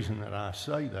 And the reason that I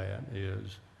say that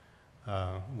is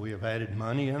we have added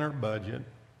money in our budget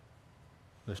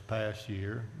this past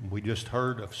year. We just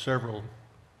heard of several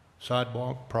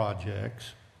sidewalk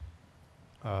projects.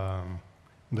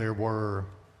 There were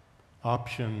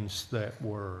options that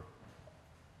were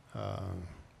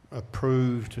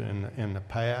approved in the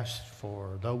past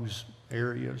for those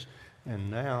areas,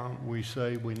 and now we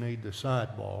say we need the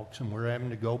sidewalks, and we're having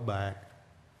to go back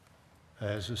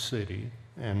as a city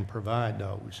and provide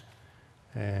those.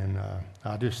 And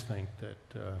I just think that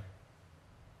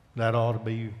that ought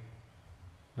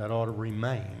to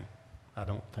remain. I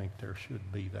don't think there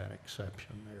should be that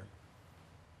exception there.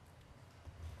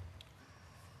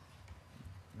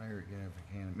 Mayor, again, if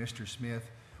I can, Mr. Smith,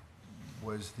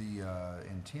 was the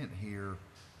intent here,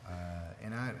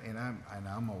 and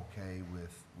I'm okay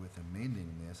with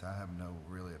amending this. I have no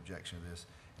really objection to this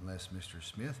unless Mr.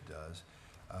 Smith does.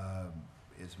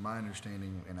 It's my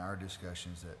understanding in our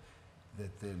discussions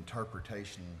that the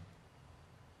interpretation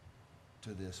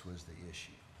to this was the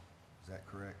issue. Is that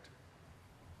correct?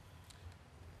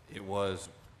 It was,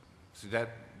 so that,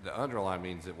 the underline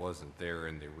means it wasn't there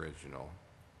in the original.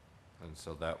 And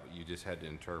so that, you just had to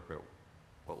interpret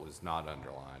what was not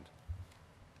underlined.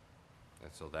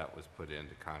 And so that was put in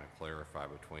to kind of clarify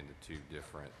between the two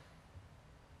different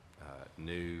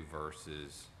new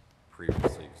versus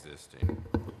previously existing.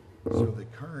 So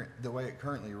the way it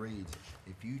currently reads,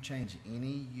 if you change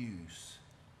any use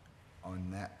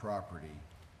on that property,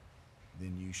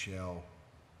 then you shall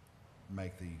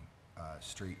make the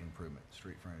street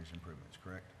frontage improvements,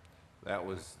 correct? That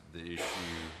was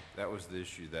the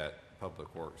issue that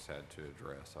Public Works had to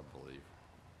address, I believe.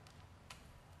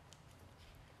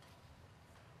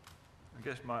 I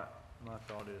guess my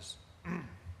thought is,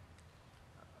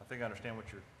 I think I understand what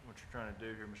you're trying to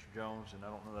do here, Mr. Jones, and I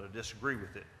don't know that I disagree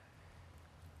with it.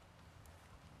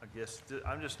 I guess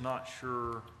I'm just not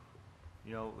sure,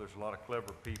 you know, there's a lot of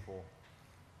clever people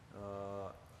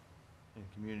in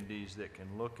communities that can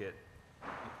look at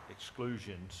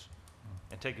exclusions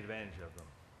and take advantage of them.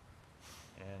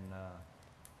 And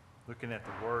looking at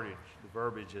the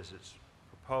verbiage as it's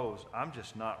proposed, I'm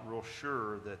just not real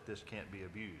sure that this can't be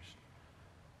abused.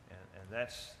 And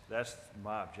that's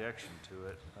my objection to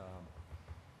it.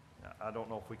 I don't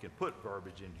know if we can put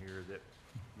verbiage in here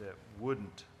that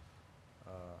wouldn't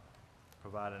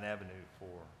provide an avenue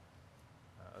for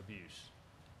abuse.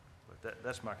 But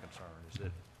that's my concern, is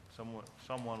that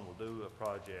someone will do a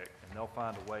project and they'll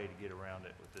find a way to get around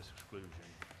it with this exclusion,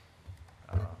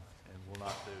 and will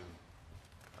not do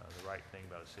the right thing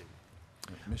by the city.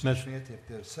 Mr. Smith, if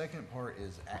the second part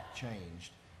is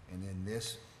changed, and then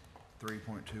this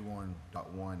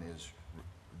 3.21.1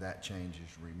 that change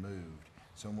is removed,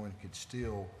 someone could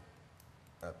still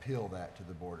appeal that to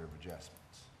the Board of Adjustments.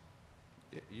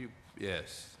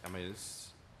 Yes, I mean,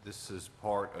 this is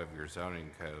part of your zoning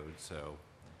code, so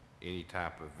any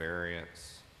type of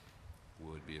variance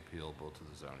would be appealable to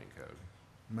the zoning code.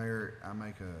 Mayor, I'd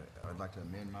like to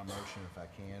amend my motion if I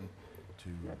can to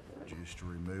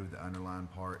remove the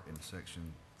underlined part in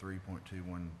section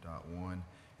 3.21.1,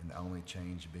 and the only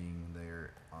change being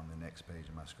there on the next page,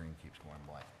 and my screen keeps going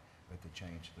blank, but the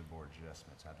change to the Board of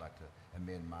Adjustments. I'd like to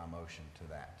amend my motion to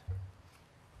that.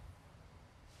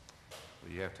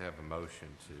 Well, you have to have a motion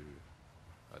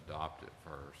to adopt it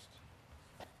first.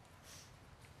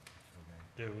 Okay.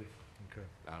 Do we? Okay.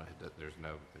 There's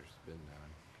been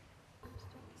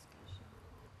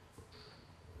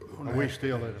none. Are we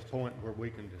still at a point where we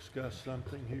can discuss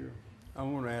something here? I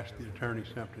want to ask the attorney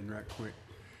something right quick.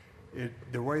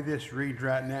 The way this reads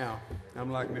right now,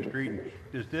 I'm like Mr. Eden.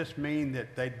 Does this mean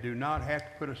that they do not have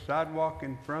to put a sidewalk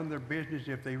in front of their business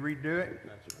if they redo it?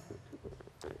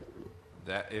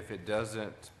 That if it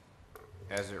doesn't,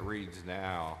 as it reads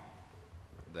now,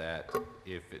 that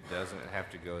if it doesn't have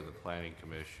to go to the Planning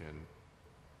Commission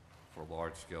for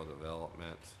large-scale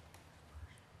development,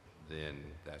 then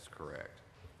that's correct.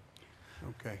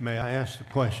 Okay. May I ask the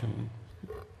question?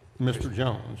 Mr.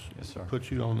 Jones, Yes, sir.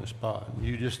 put you on the spot.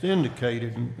 You just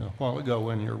indicated a while ago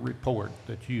in your report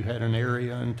that you had an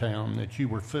area in town that you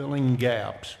were filling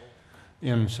gaps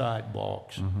in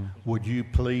sidewalks. Mm-hmm. Would you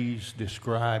please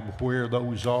describe where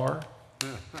those are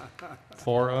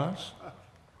for us?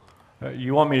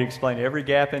 You want me to explain every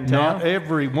gap in town? Not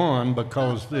every one,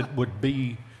 because it would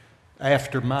be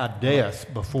after my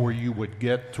death before you would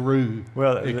get through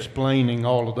explaining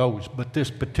all of those. But this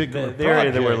particular The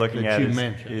area that we're project looking that at you is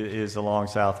mentioned. along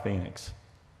South Phoenix.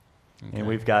 Okay. And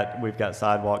we've got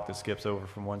sidewalk that skips over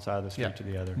from one side of the street Yeah. to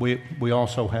the other. We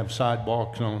also have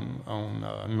sidewalks on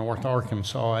North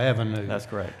Arkansas Avenue. That's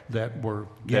correct. That were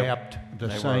gapped the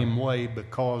they same way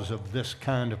because of this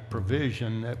kind of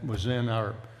provision that was in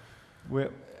our. Well,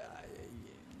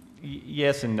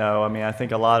 yes and no. I mean, I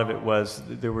think a lot of it was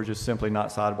there were just simply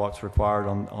not sidewalks required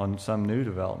on some new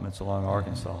developments along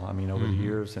Arkansas. I mean, over the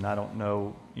years, and I don't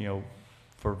know,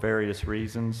 for various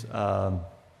reasons. Some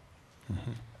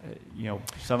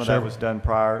of that was done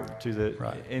prior to the.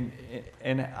 Right.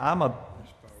 And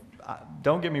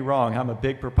don't get me wrong, I'm a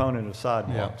big proponent of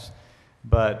sidewalks,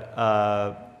 but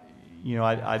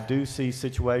I do see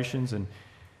situations and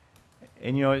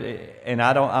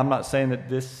I'm not saying that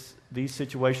this these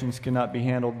situations cannot be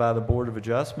handled by the Board of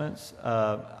Adjustments.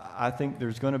 I think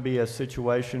there's going to be a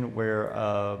situation where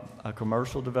a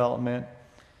commercial development,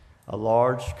 a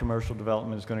large commercial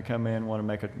development is going to come in, want to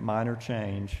make a minor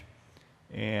change,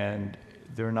 and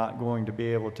they're not going to be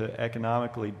able to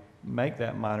economically make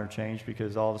that minor change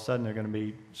because all of a sudden they're going to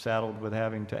be saddled with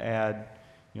having to add,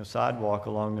 sidewalk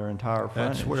along their entire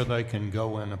frontage. That's where they can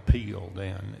go and appeal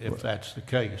then, if that's the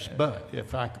case. But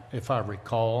if I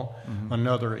recall,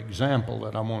 another example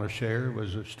that I want to share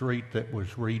was a street that was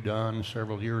redone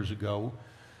several years ago,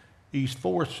 East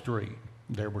 4th Street.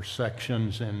 There were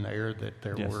sections in there that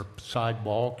there were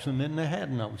sidewalks, and then they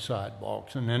had no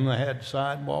sidewalks, and then they had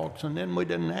sidewalks, and then we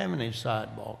didn't have any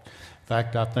sidewalks. In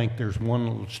fact, I think there's one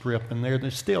little strip in there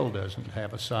that still doesn't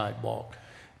have a sidewalk.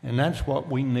 And that's what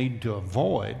we need to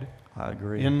avoid. I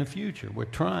agree. In the future. We're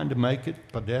trying to make it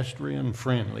pedestrian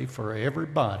friendly for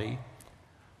everybody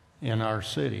in our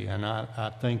city. And I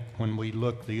think when we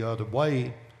look the other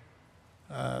way,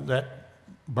 that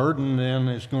burden then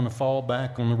is going to fall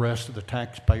back on the rest of the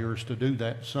taxpayers to do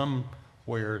that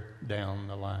somewhere down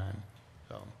the line.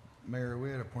 So, Mayor, are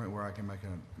we at a point where I can make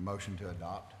a motion to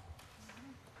adopt?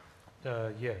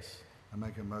 Yes. I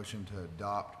make a motion to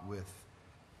adopt with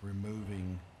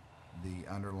removing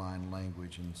the underlined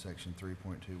language in section 3.21.1.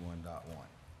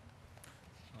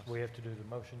 We have to do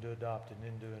the motion to adopt and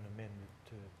then do an amendment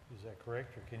to, is that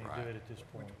correct, or can you do Right. it at this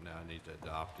point? No, I need to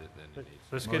adopt it, then it needs.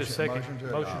 Let's get a Motion- second, motion to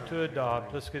motion adopt. to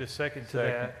adopt, let's get a second to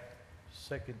Second. that.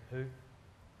 Second who?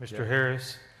 Mr.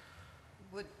 Harris?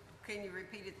 Can you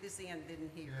repeat it? This end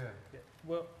didn't hear. Yeah.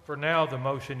 Well, for now, the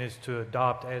motion is to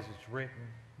adopt as it's written,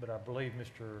 but I believe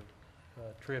Mr.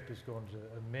 Tripp is going to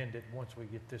amend it once we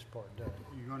get this part done.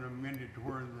 You're gonna amend it to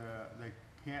where they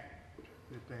can't,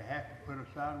 that they have to put a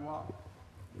sidewalk?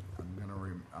 I'm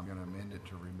gonna amend it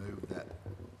to remove that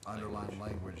underlined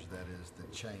language that is the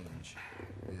change,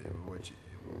 which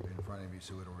in front of you,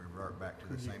 so it'll revert back to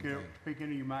the Could you same get- thing. speak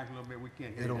into your mic a little bit? We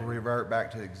can't hear It'll you. revert back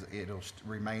to, it'll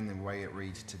remain the way it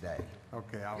reads today.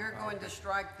 Okay, You're going to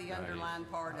strike the underlined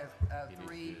part of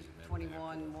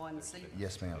 321.1C?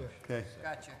 Yes, ma'am. Okay,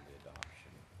 Gotcha. The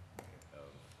adoption of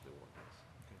the ordinance.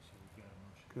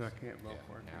 because I can't vote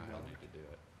for it. Now I need to do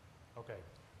it. Okay,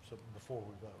 so before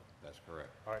we vote. That's correct.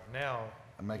 All right, now,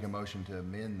 I make a motion to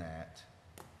amend that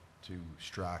to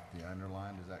strike the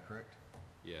underlined, is that correct?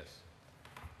 Yes.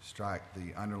 Strike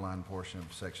the underlined portion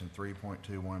of section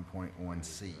 3.21.1C. We're going to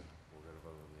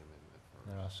vote on the amendment first.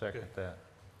 No, I second that.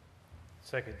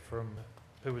 second from,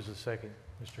 who was the second?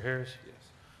 Mr. Harris? Yes.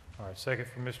 All right, second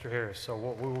from Mr. Harris. So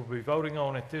what we will be voting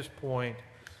on at this point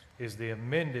is the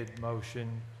amended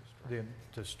motion to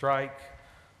strike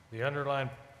the underlined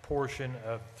portion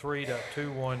of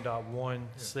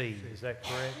 3.21.1C. Is that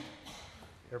correct?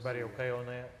 Everybody okay on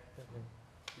that?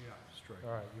 Yeah, straight.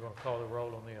 All right, you want to call the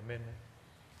roll on the amendment?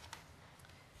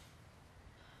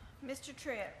 Mr.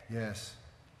 Tripp? Yes.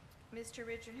 Mr.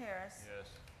 Richard Harris?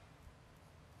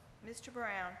 Mr.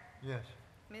 Brown? Yes.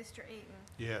 Mr. Eaton?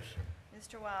 yes.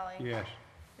 Mr. Wiley? Yes.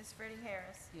 Ms. Freddie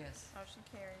Harris? Yes. Motion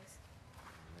carries.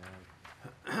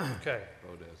 Okay,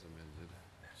 Vote as amended.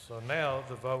 so now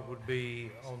the vote would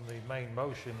be on the main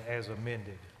motion as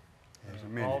amended. As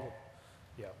amended. All-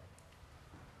 Yeah.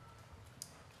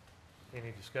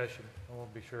 Any discussion? I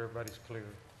want to be sure everybody's clear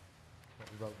what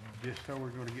we're voting on. Just so we're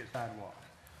gonna get sidewalks.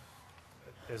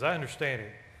 As I understand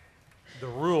it, the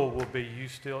rule will be you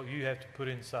have to put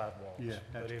in sidewalks. Yeah,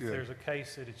 that's But if good. there's a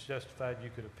case that it's justified, you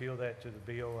could appeal that to the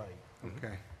BOA. Okay,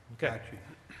 Okay, got you.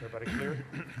 everybody clear?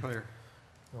 Clear.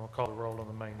 You want to call the roll on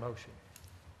the main motion?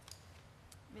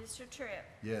 Mr. Tripp?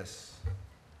 Yes.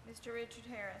 Mr. Richard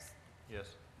Harris?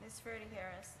 Yes. Ms. Freddie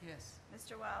Harris? Yes.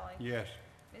 Mr. Wiley? Yes.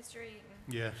 Mr. Eaton?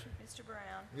 Yes. Mr.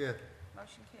 Brown? Yes.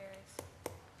 Motion carries.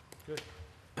 Good.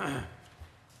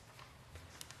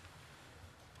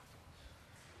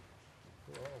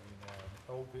 Where are we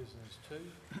now? Old business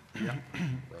two?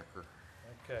 Becker.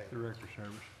 Okay. Director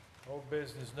Service. Old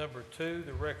business number two,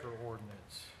 the record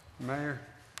ordinance. Mayor,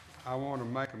 I want to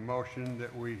make a motion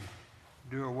that we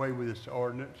do away with this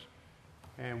ordinance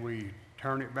and we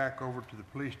turn it back over to the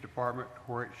police department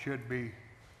where it should be,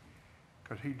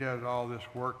 because he does all this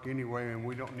work anyway, and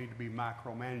we don't need to be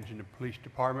micromanaging the police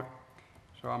department.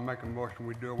 So I'm making a motion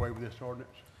we do away with this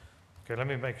ordinance. Okay, let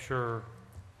me make sure.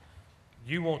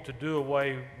 You want to do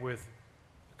away with,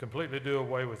 completely do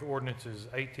away with ordinances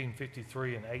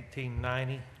 1853 and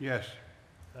 1890, Yes.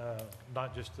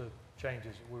 not just the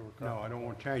changes that we were No, talking I don't about?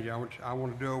 want to change it. I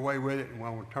want to do away with it, and I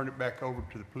want to turn it back over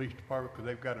to the police department because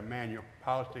they've got a manual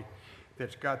policy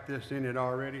that's got this in it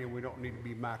already, and we don't need to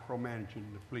be micromanaging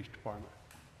the police department.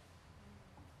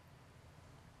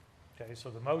 Okay, so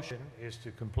the motion is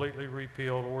to completely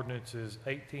repeal ordinances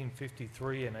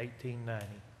 1853 and 1890. I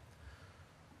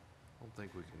don't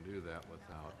think we can do that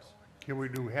without, Can we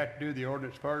have to do the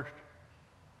ordinance first?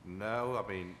 no, I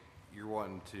mean, you're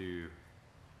wanting to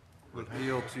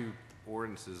repeal two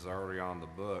ordinances already on the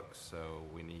books, so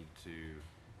we need to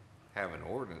have an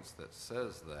ordinance that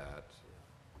says that.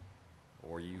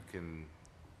 Or you can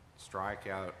strike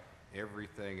out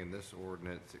everything in this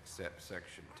ordinance except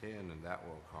section 10, and that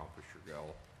will accomplish your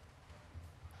goal,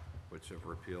 which of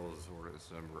repeals ordinance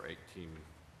number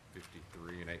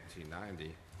 1853 and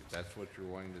 1890, if that's what you're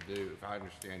wanting to do, if I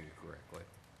understand you correctly.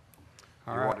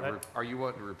 All You right. want to are you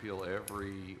wanting to repeal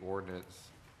every ordinance?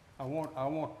 I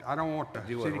don't want the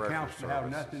Deal with city record council to have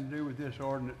services. nothing to do with this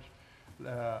ordinance.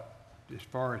 As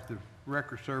far as the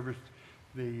record service,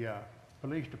 the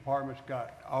police department's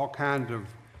got all kinds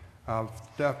of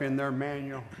stuff in their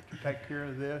manual to take care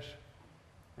of this,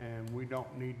 and we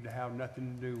don't need to have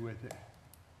nothing to do with it.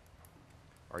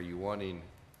 Are you wanting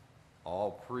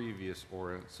all previous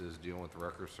ordinances dealing with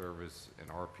record service and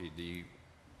RPD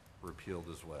repealed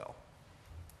as well?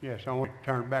 Yes, I want to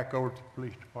turn it back over to the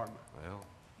police department. Well,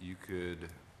 you could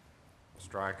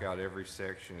strike out every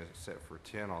section except for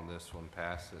 10 on this one,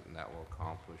 pass it, and that will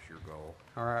accomplish your goal.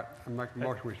 All right, I make a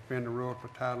motion, we suspend the rules for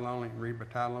title only, and read by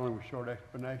title only with short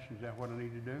explanation. Is that what I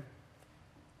need to do?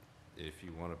 If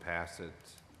you want to pass it,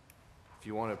 if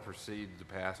you want to proceed to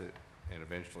pass it and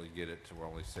eventually get it to where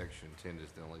only section 10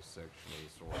 is the only section of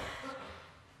this ordinance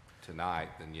tonight,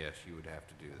 then yes, you would have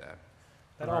to do that.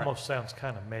 That All right. almost sounds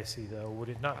kind of messy, though. Would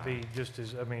it not be just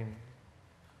as, I mean,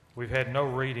 we've had no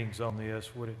readings on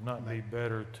this. Would it not be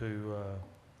better to,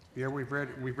 Yeah, we've read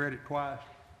it twice.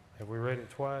 have we read it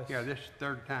twice? Yeah, this is the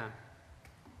third time.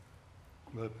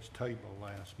 Well, it was tabled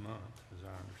last month, as I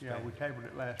Yeah, understand. we tabled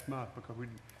it last month because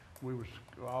we was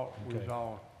all, Okay.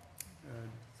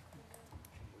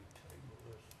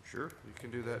 Sure, you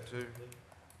can do that too.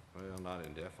 Well, not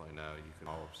indefinitely, no. You can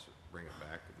always bring it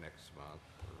back next month.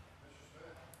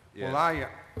 Well, Yes.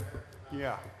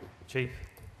 yeah, Chief?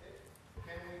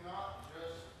 Can we not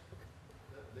just,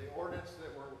 the ordinance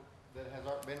that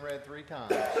has been read 3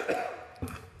 times,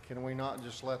 can we not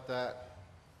just let that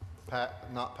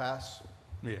not pass?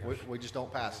 Yes. We just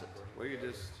don't pass it. We could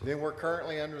just, Then we're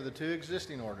currently under the 2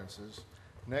 existing ordinances.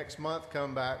 Next month,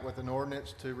 come back with an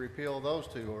ordinance to repeal those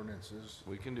 2 ordinances.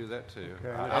 we can do that too.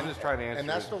 Okay. I'm just trying to answer And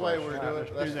that's your the way question. we're doing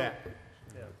it. let's do That's that.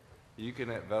 You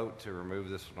can vote to remove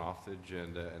this one off the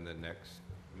agenda, and then next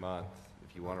month,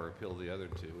 if you want to repeal the other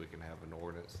 2, we can have an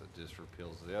ordinance that just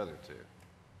repeals the other 2.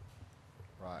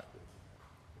 Right.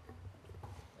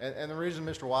 And the reason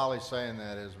Mr. Wiley's saying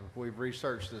that is we've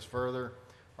researched this further.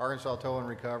 Arkansas Towing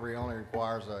Recovery only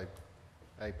requires a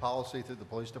policy through the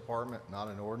police department, not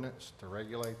an ordinance to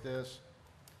regulate this.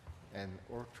 And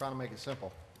we're trying to make it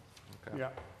simple. Okay. Yeah.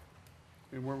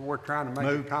 And we're trying to make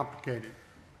Move. it complicated.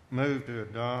 Move to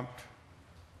adopt.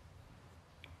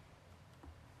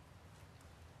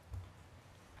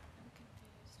 I'm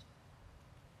confused.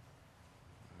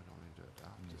 We don't need to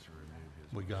adopt this or remove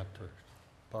his. We got to,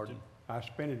 pardon? I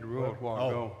suspended the rules a while Oh,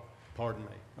 ago. pardon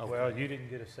me. Okay. Well, you didn't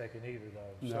get a second either,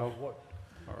 though. So No.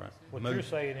 All right. what Move- you're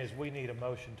saying is we need a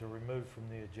motion to remove from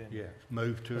the agenda. Yes,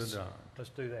 move to Let's- adopt. Let's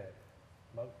do that.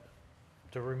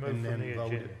 To remove And from then the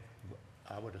vote agenda. it.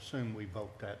 I would assume we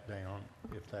vote that down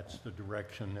if that's the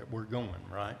direction that we're going,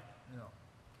 right?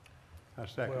 I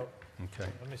second. Well, Okay.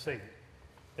 let me see.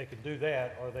 They could do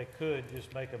that, or they could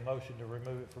just make a motion to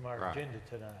remove it from our Right. agenda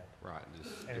tonight, Right,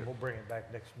 just, and we'll bring it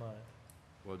back next month.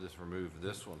 we'll just remove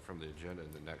this one from the agenda,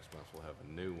 and the next month we'll have a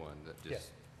new one that Yeah.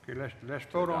 just, Okay, let's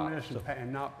vote on adopt. this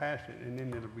and not pass it, and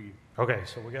then it'll be Okay,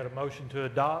 so we got a motion to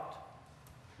adopt.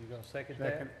 You gonna second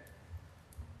that? second.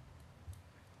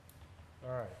 All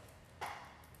right, I have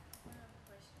a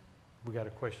question. we got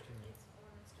a question. It's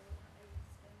ordinance to suspend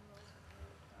rules and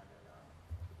move not to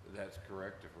adopt. that's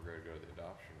correct if we're going to go the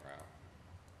adoption route.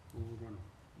 We're gonna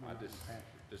I just, pass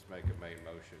it. just make a main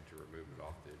motion to remove it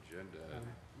off the agenda,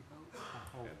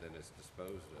 I hope. and then it's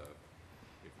disposed of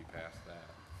if you pass that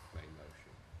main motion.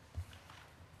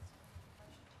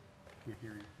 Can't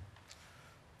hear you.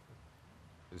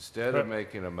 Instead of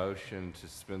making a motion to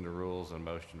suspend the rules and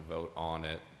motion to vote on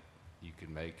it, you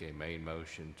can make a main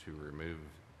motion to remove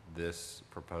this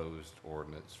proposed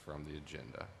ordinance from the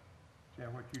agenda. Is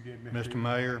that what you did, Mr. Mr. Reed?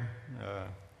 Mayor,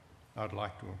 I'd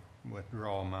like to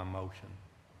withdraw my motion,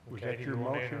 Was Okay, that do your you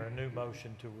want to motion? enter a new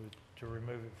motion to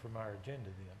remove it from our agenda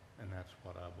then? and that's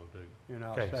what I will do. And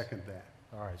I'll Okay. second that.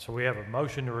 All right, so we have a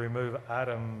motion to remove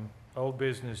item old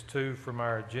business 2 from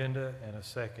our agenda and a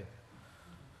second.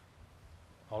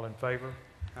 All in favor?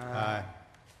 Aye.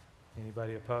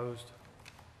 Anybody opposed?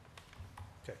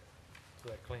 So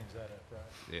that cleans that up, right?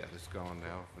 Yeah, it's gone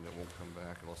now, and it won't come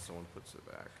back unless someone puts it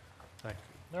back. Thank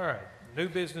you. All right, new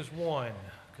business one,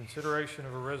 consideration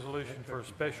of a resolution for a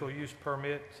special use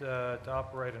permit to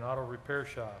operate an auto repair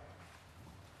shop.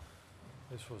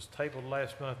 This was tabled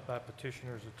last month by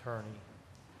petitioner's attorney.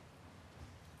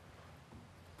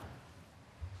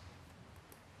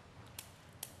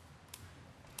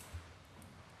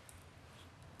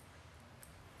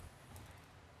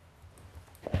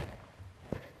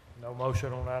 No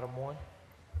motion on item one?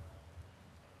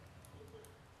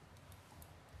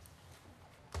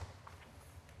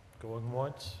 Going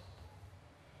once?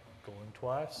 Going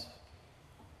twice?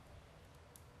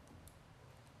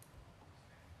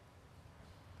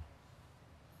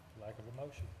 Lack of a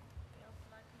motion.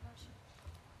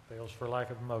 Fails for lack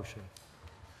of a motion.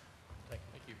 Thank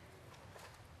you.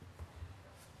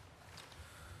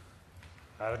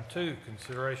 Item two,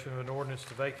 consideration of an ordinance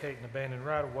to vacate and abandon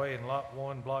right-of-way in Lot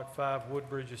 1, Block 5,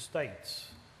 Woodbridge Estates.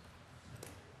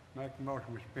 Make the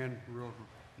motion, we suspend the rules,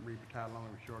 read the title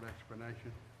only with short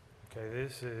explanation. Okay,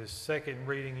 this is second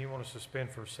reading. You want to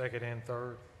suspend for second and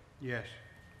third? Yes.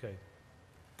 Okay.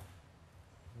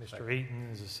 Mr. Eaton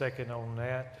is a second on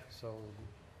that, so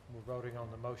we're voting on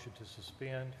the motion to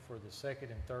suspend for the second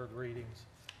and third readings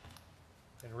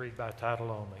and read by title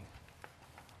only.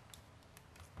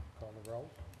 Call the roll.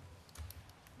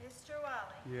 Mr.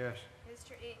 Wiley? Yes.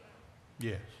 Mr. Eaton?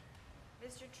 Yes.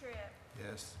 Mr. Tripp?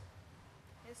 Yes.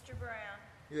 Mr. Brown?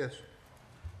 Yes.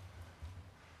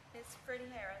 Ms. Freddie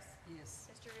Harris? Yes.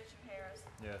 Mr. Richard Harris?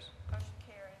 Yes. Motion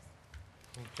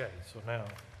carries. Okay, so now,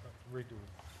 read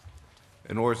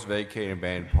the, An ordinance vacating and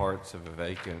abandoning parts of a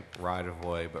vacant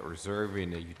right-of-way, but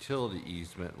reserving a utility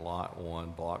easement in Lot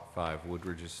 1, Block 5,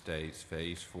 Woodridge Estates,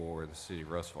 Phase 4, the city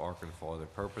of Russellville, Arkansas. For the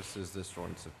purposes this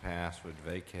ordinance, if passed, would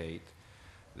vacate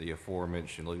the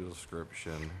aforementioned legal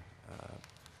description,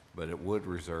 but it would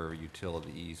reserve a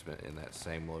utility easement in that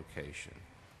same location.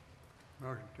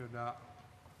 Motion to adopt.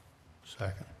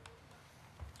 Second.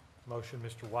 motion,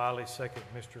 Mr. Wiley, second,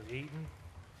 Mr. Eaton.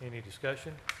 Any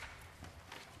discussion?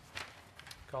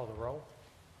 Call the roll.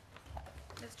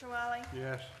 Mr. Wiley?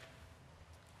 Yes.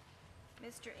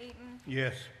 Mr. Eaton?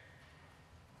 Yes.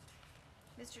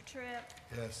 Mr. Tripp?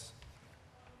 Yes.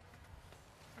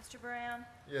 Mr. Brown?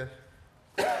 Yes.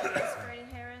 Ms.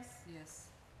 Freddie Harris? Yes.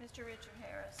 Mr. Richard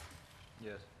Harris?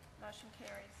 Yes. Motion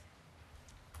carries.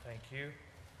 Thank you.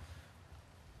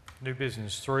 New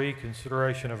business three,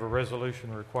 consideration of a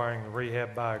resolution requiring the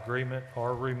rehab by agreement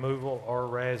or removal or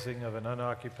razzing of an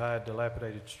unoccupied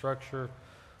dilapidated structure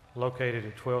located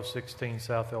at 1216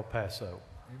 South El Paso.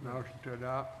 Motion to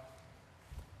adopt.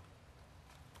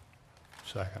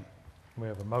 Second. We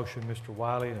have a motion, Mr.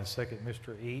 Wiley, and a second,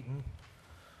 Mr. Eaton.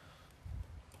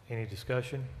 Any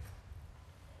discussion?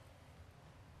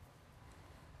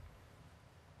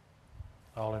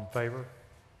 All in favor?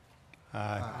 Aye.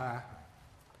 Aye.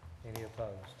 Any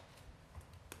opposed?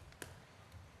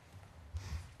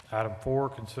 Item four,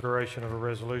 consideration of a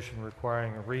resolution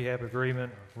requiring a rehab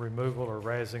agreement, removal or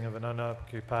razzing of an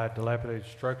unoccupied dilapidated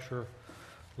structure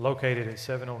located at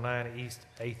 709 East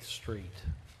 8th Street.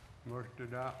 Motion to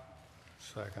adopt.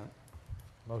 Second.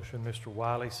 Motion, Mr.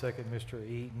 Wiley, second, Mr.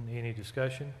 Eaton. Any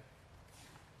discussion?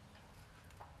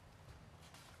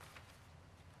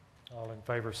 All in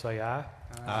favor say aye.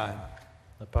 Aye.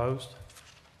 Opposed?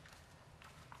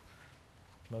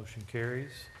 Motion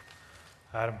carries.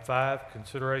 Item five,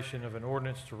 consideration of an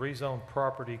ordinance to rezone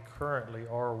property currently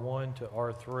R1 to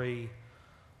R3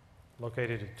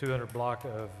 located at 200 block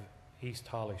of East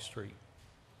Holly Street.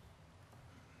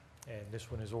 And this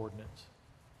one is ordinance.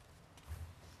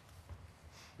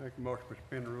 Make a motion to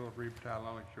suspend the rules, read the title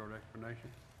only, short explanation.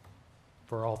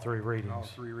 For all three readings. All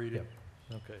three readings.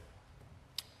 Okay.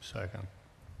 Second.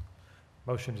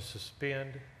 Motion to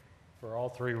suspend for all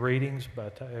three readings by,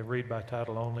 read by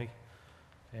title only,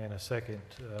 and a second,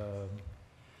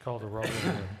 call the roll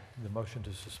on the motion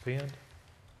to suspend.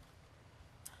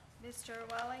 Mr.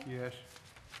 Wiley? Yes.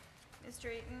 Mr.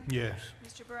 Eaton? Yes.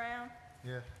 Mr. Brown?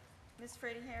 Yes. Ms.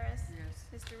 Freddie Harris?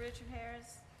 Yes. Mr. Richard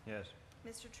Harris? Yes.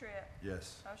 Mr. Tripp?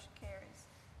 Yes. Motion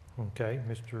carries. Okay,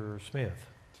 Mr. Smith.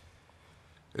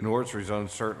 An ordinance rezone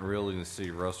certain realty in the city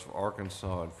of Russellville,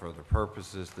 Arkansas, and for the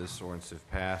purposes this ordinance, if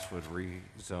passed, would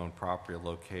rezone property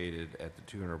located at the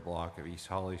 200 block of East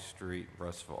Holly Street,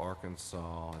 Russellville,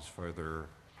 Arkansas, as further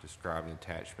described in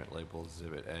attachment labeled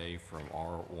Exhibit A from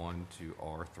R1 to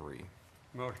R3.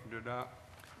 Motion to adopt.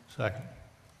 Second.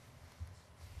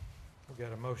 We've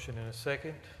got a motion and a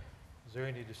second. Is there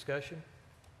any discussion?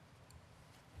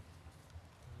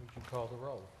 Would you call the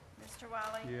roll? Mr.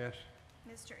 Wiley? Yes.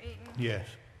 Mr. Eaton? Yes.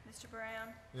 Mr.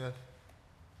 Brown? Yes.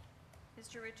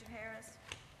 Mr. Richard Harris,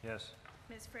 Yes.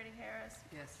 Ms. Freddie Harris,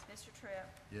 Yes. Mr. Tripp.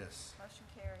 Yes. Motion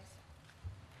carries.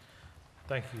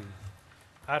 Thank you.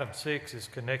 Item 6 is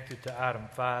connected to item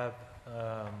 5.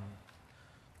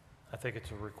 I think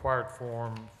it's a required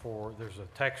form for, there's a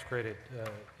tax credit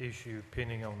issue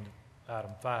pending on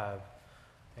item 5,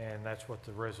 and that's what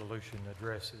the resolution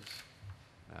addresses.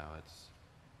 No,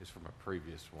 it's from a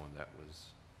previous one that was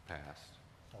passed,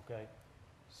 Okay?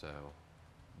 so,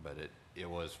 but it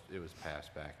was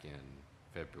passed back in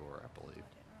February, I believe. I didn't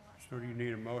realize So do you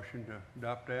need a motion to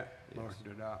adopt that? Yes. Motion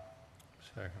to adopt.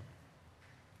 Second.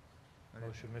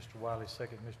 Motion, Mr. Wiley,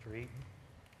 second, Mr. Eaton.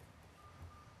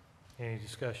 Any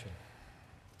discussion?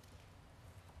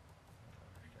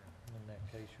 In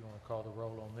that case, you want to call the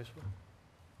roll on this one?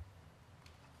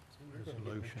 You're gonna get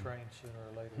me Resolution. trained sooner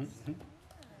or later.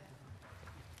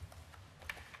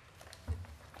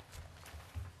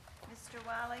 Mr.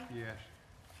 Wiley, Yes.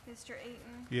 Mr.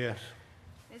 Eaton, Yes.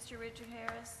 Mr. Richard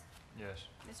Harris, Yes.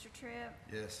 Mr. Tripp,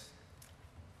 Yes.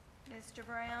 Mr.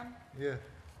 Brown, Yes.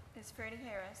 Ms. Freddie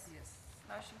Harris. Yes.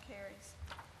 Motion carries.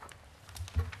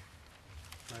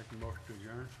 Make a motion to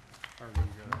adjourn, or you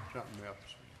got something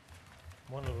else?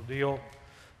 One little deal.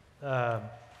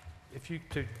 If you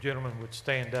two gentlemen would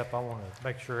stand up, I want to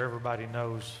make sure everybody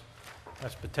knows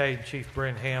that's Battalion Chief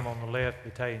Brent Ham on the left,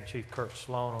 Battalion Chief Kurt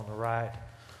Sloan on the right.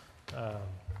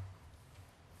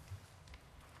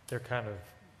 They're kind of,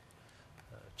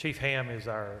 Chief Ham is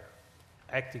our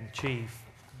acting chief,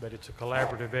 but it's a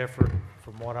collaborative effort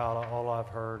from what all I've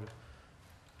heard.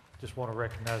 Just want to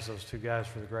recognize those two guys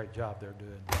for the great job they're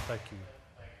doing. Thank you.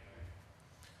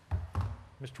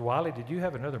 Mr. Wiley, did you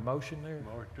have another motion there?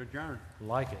 Motion to adjourn.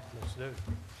 Like it. Let's do it.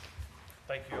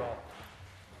 Thank you all.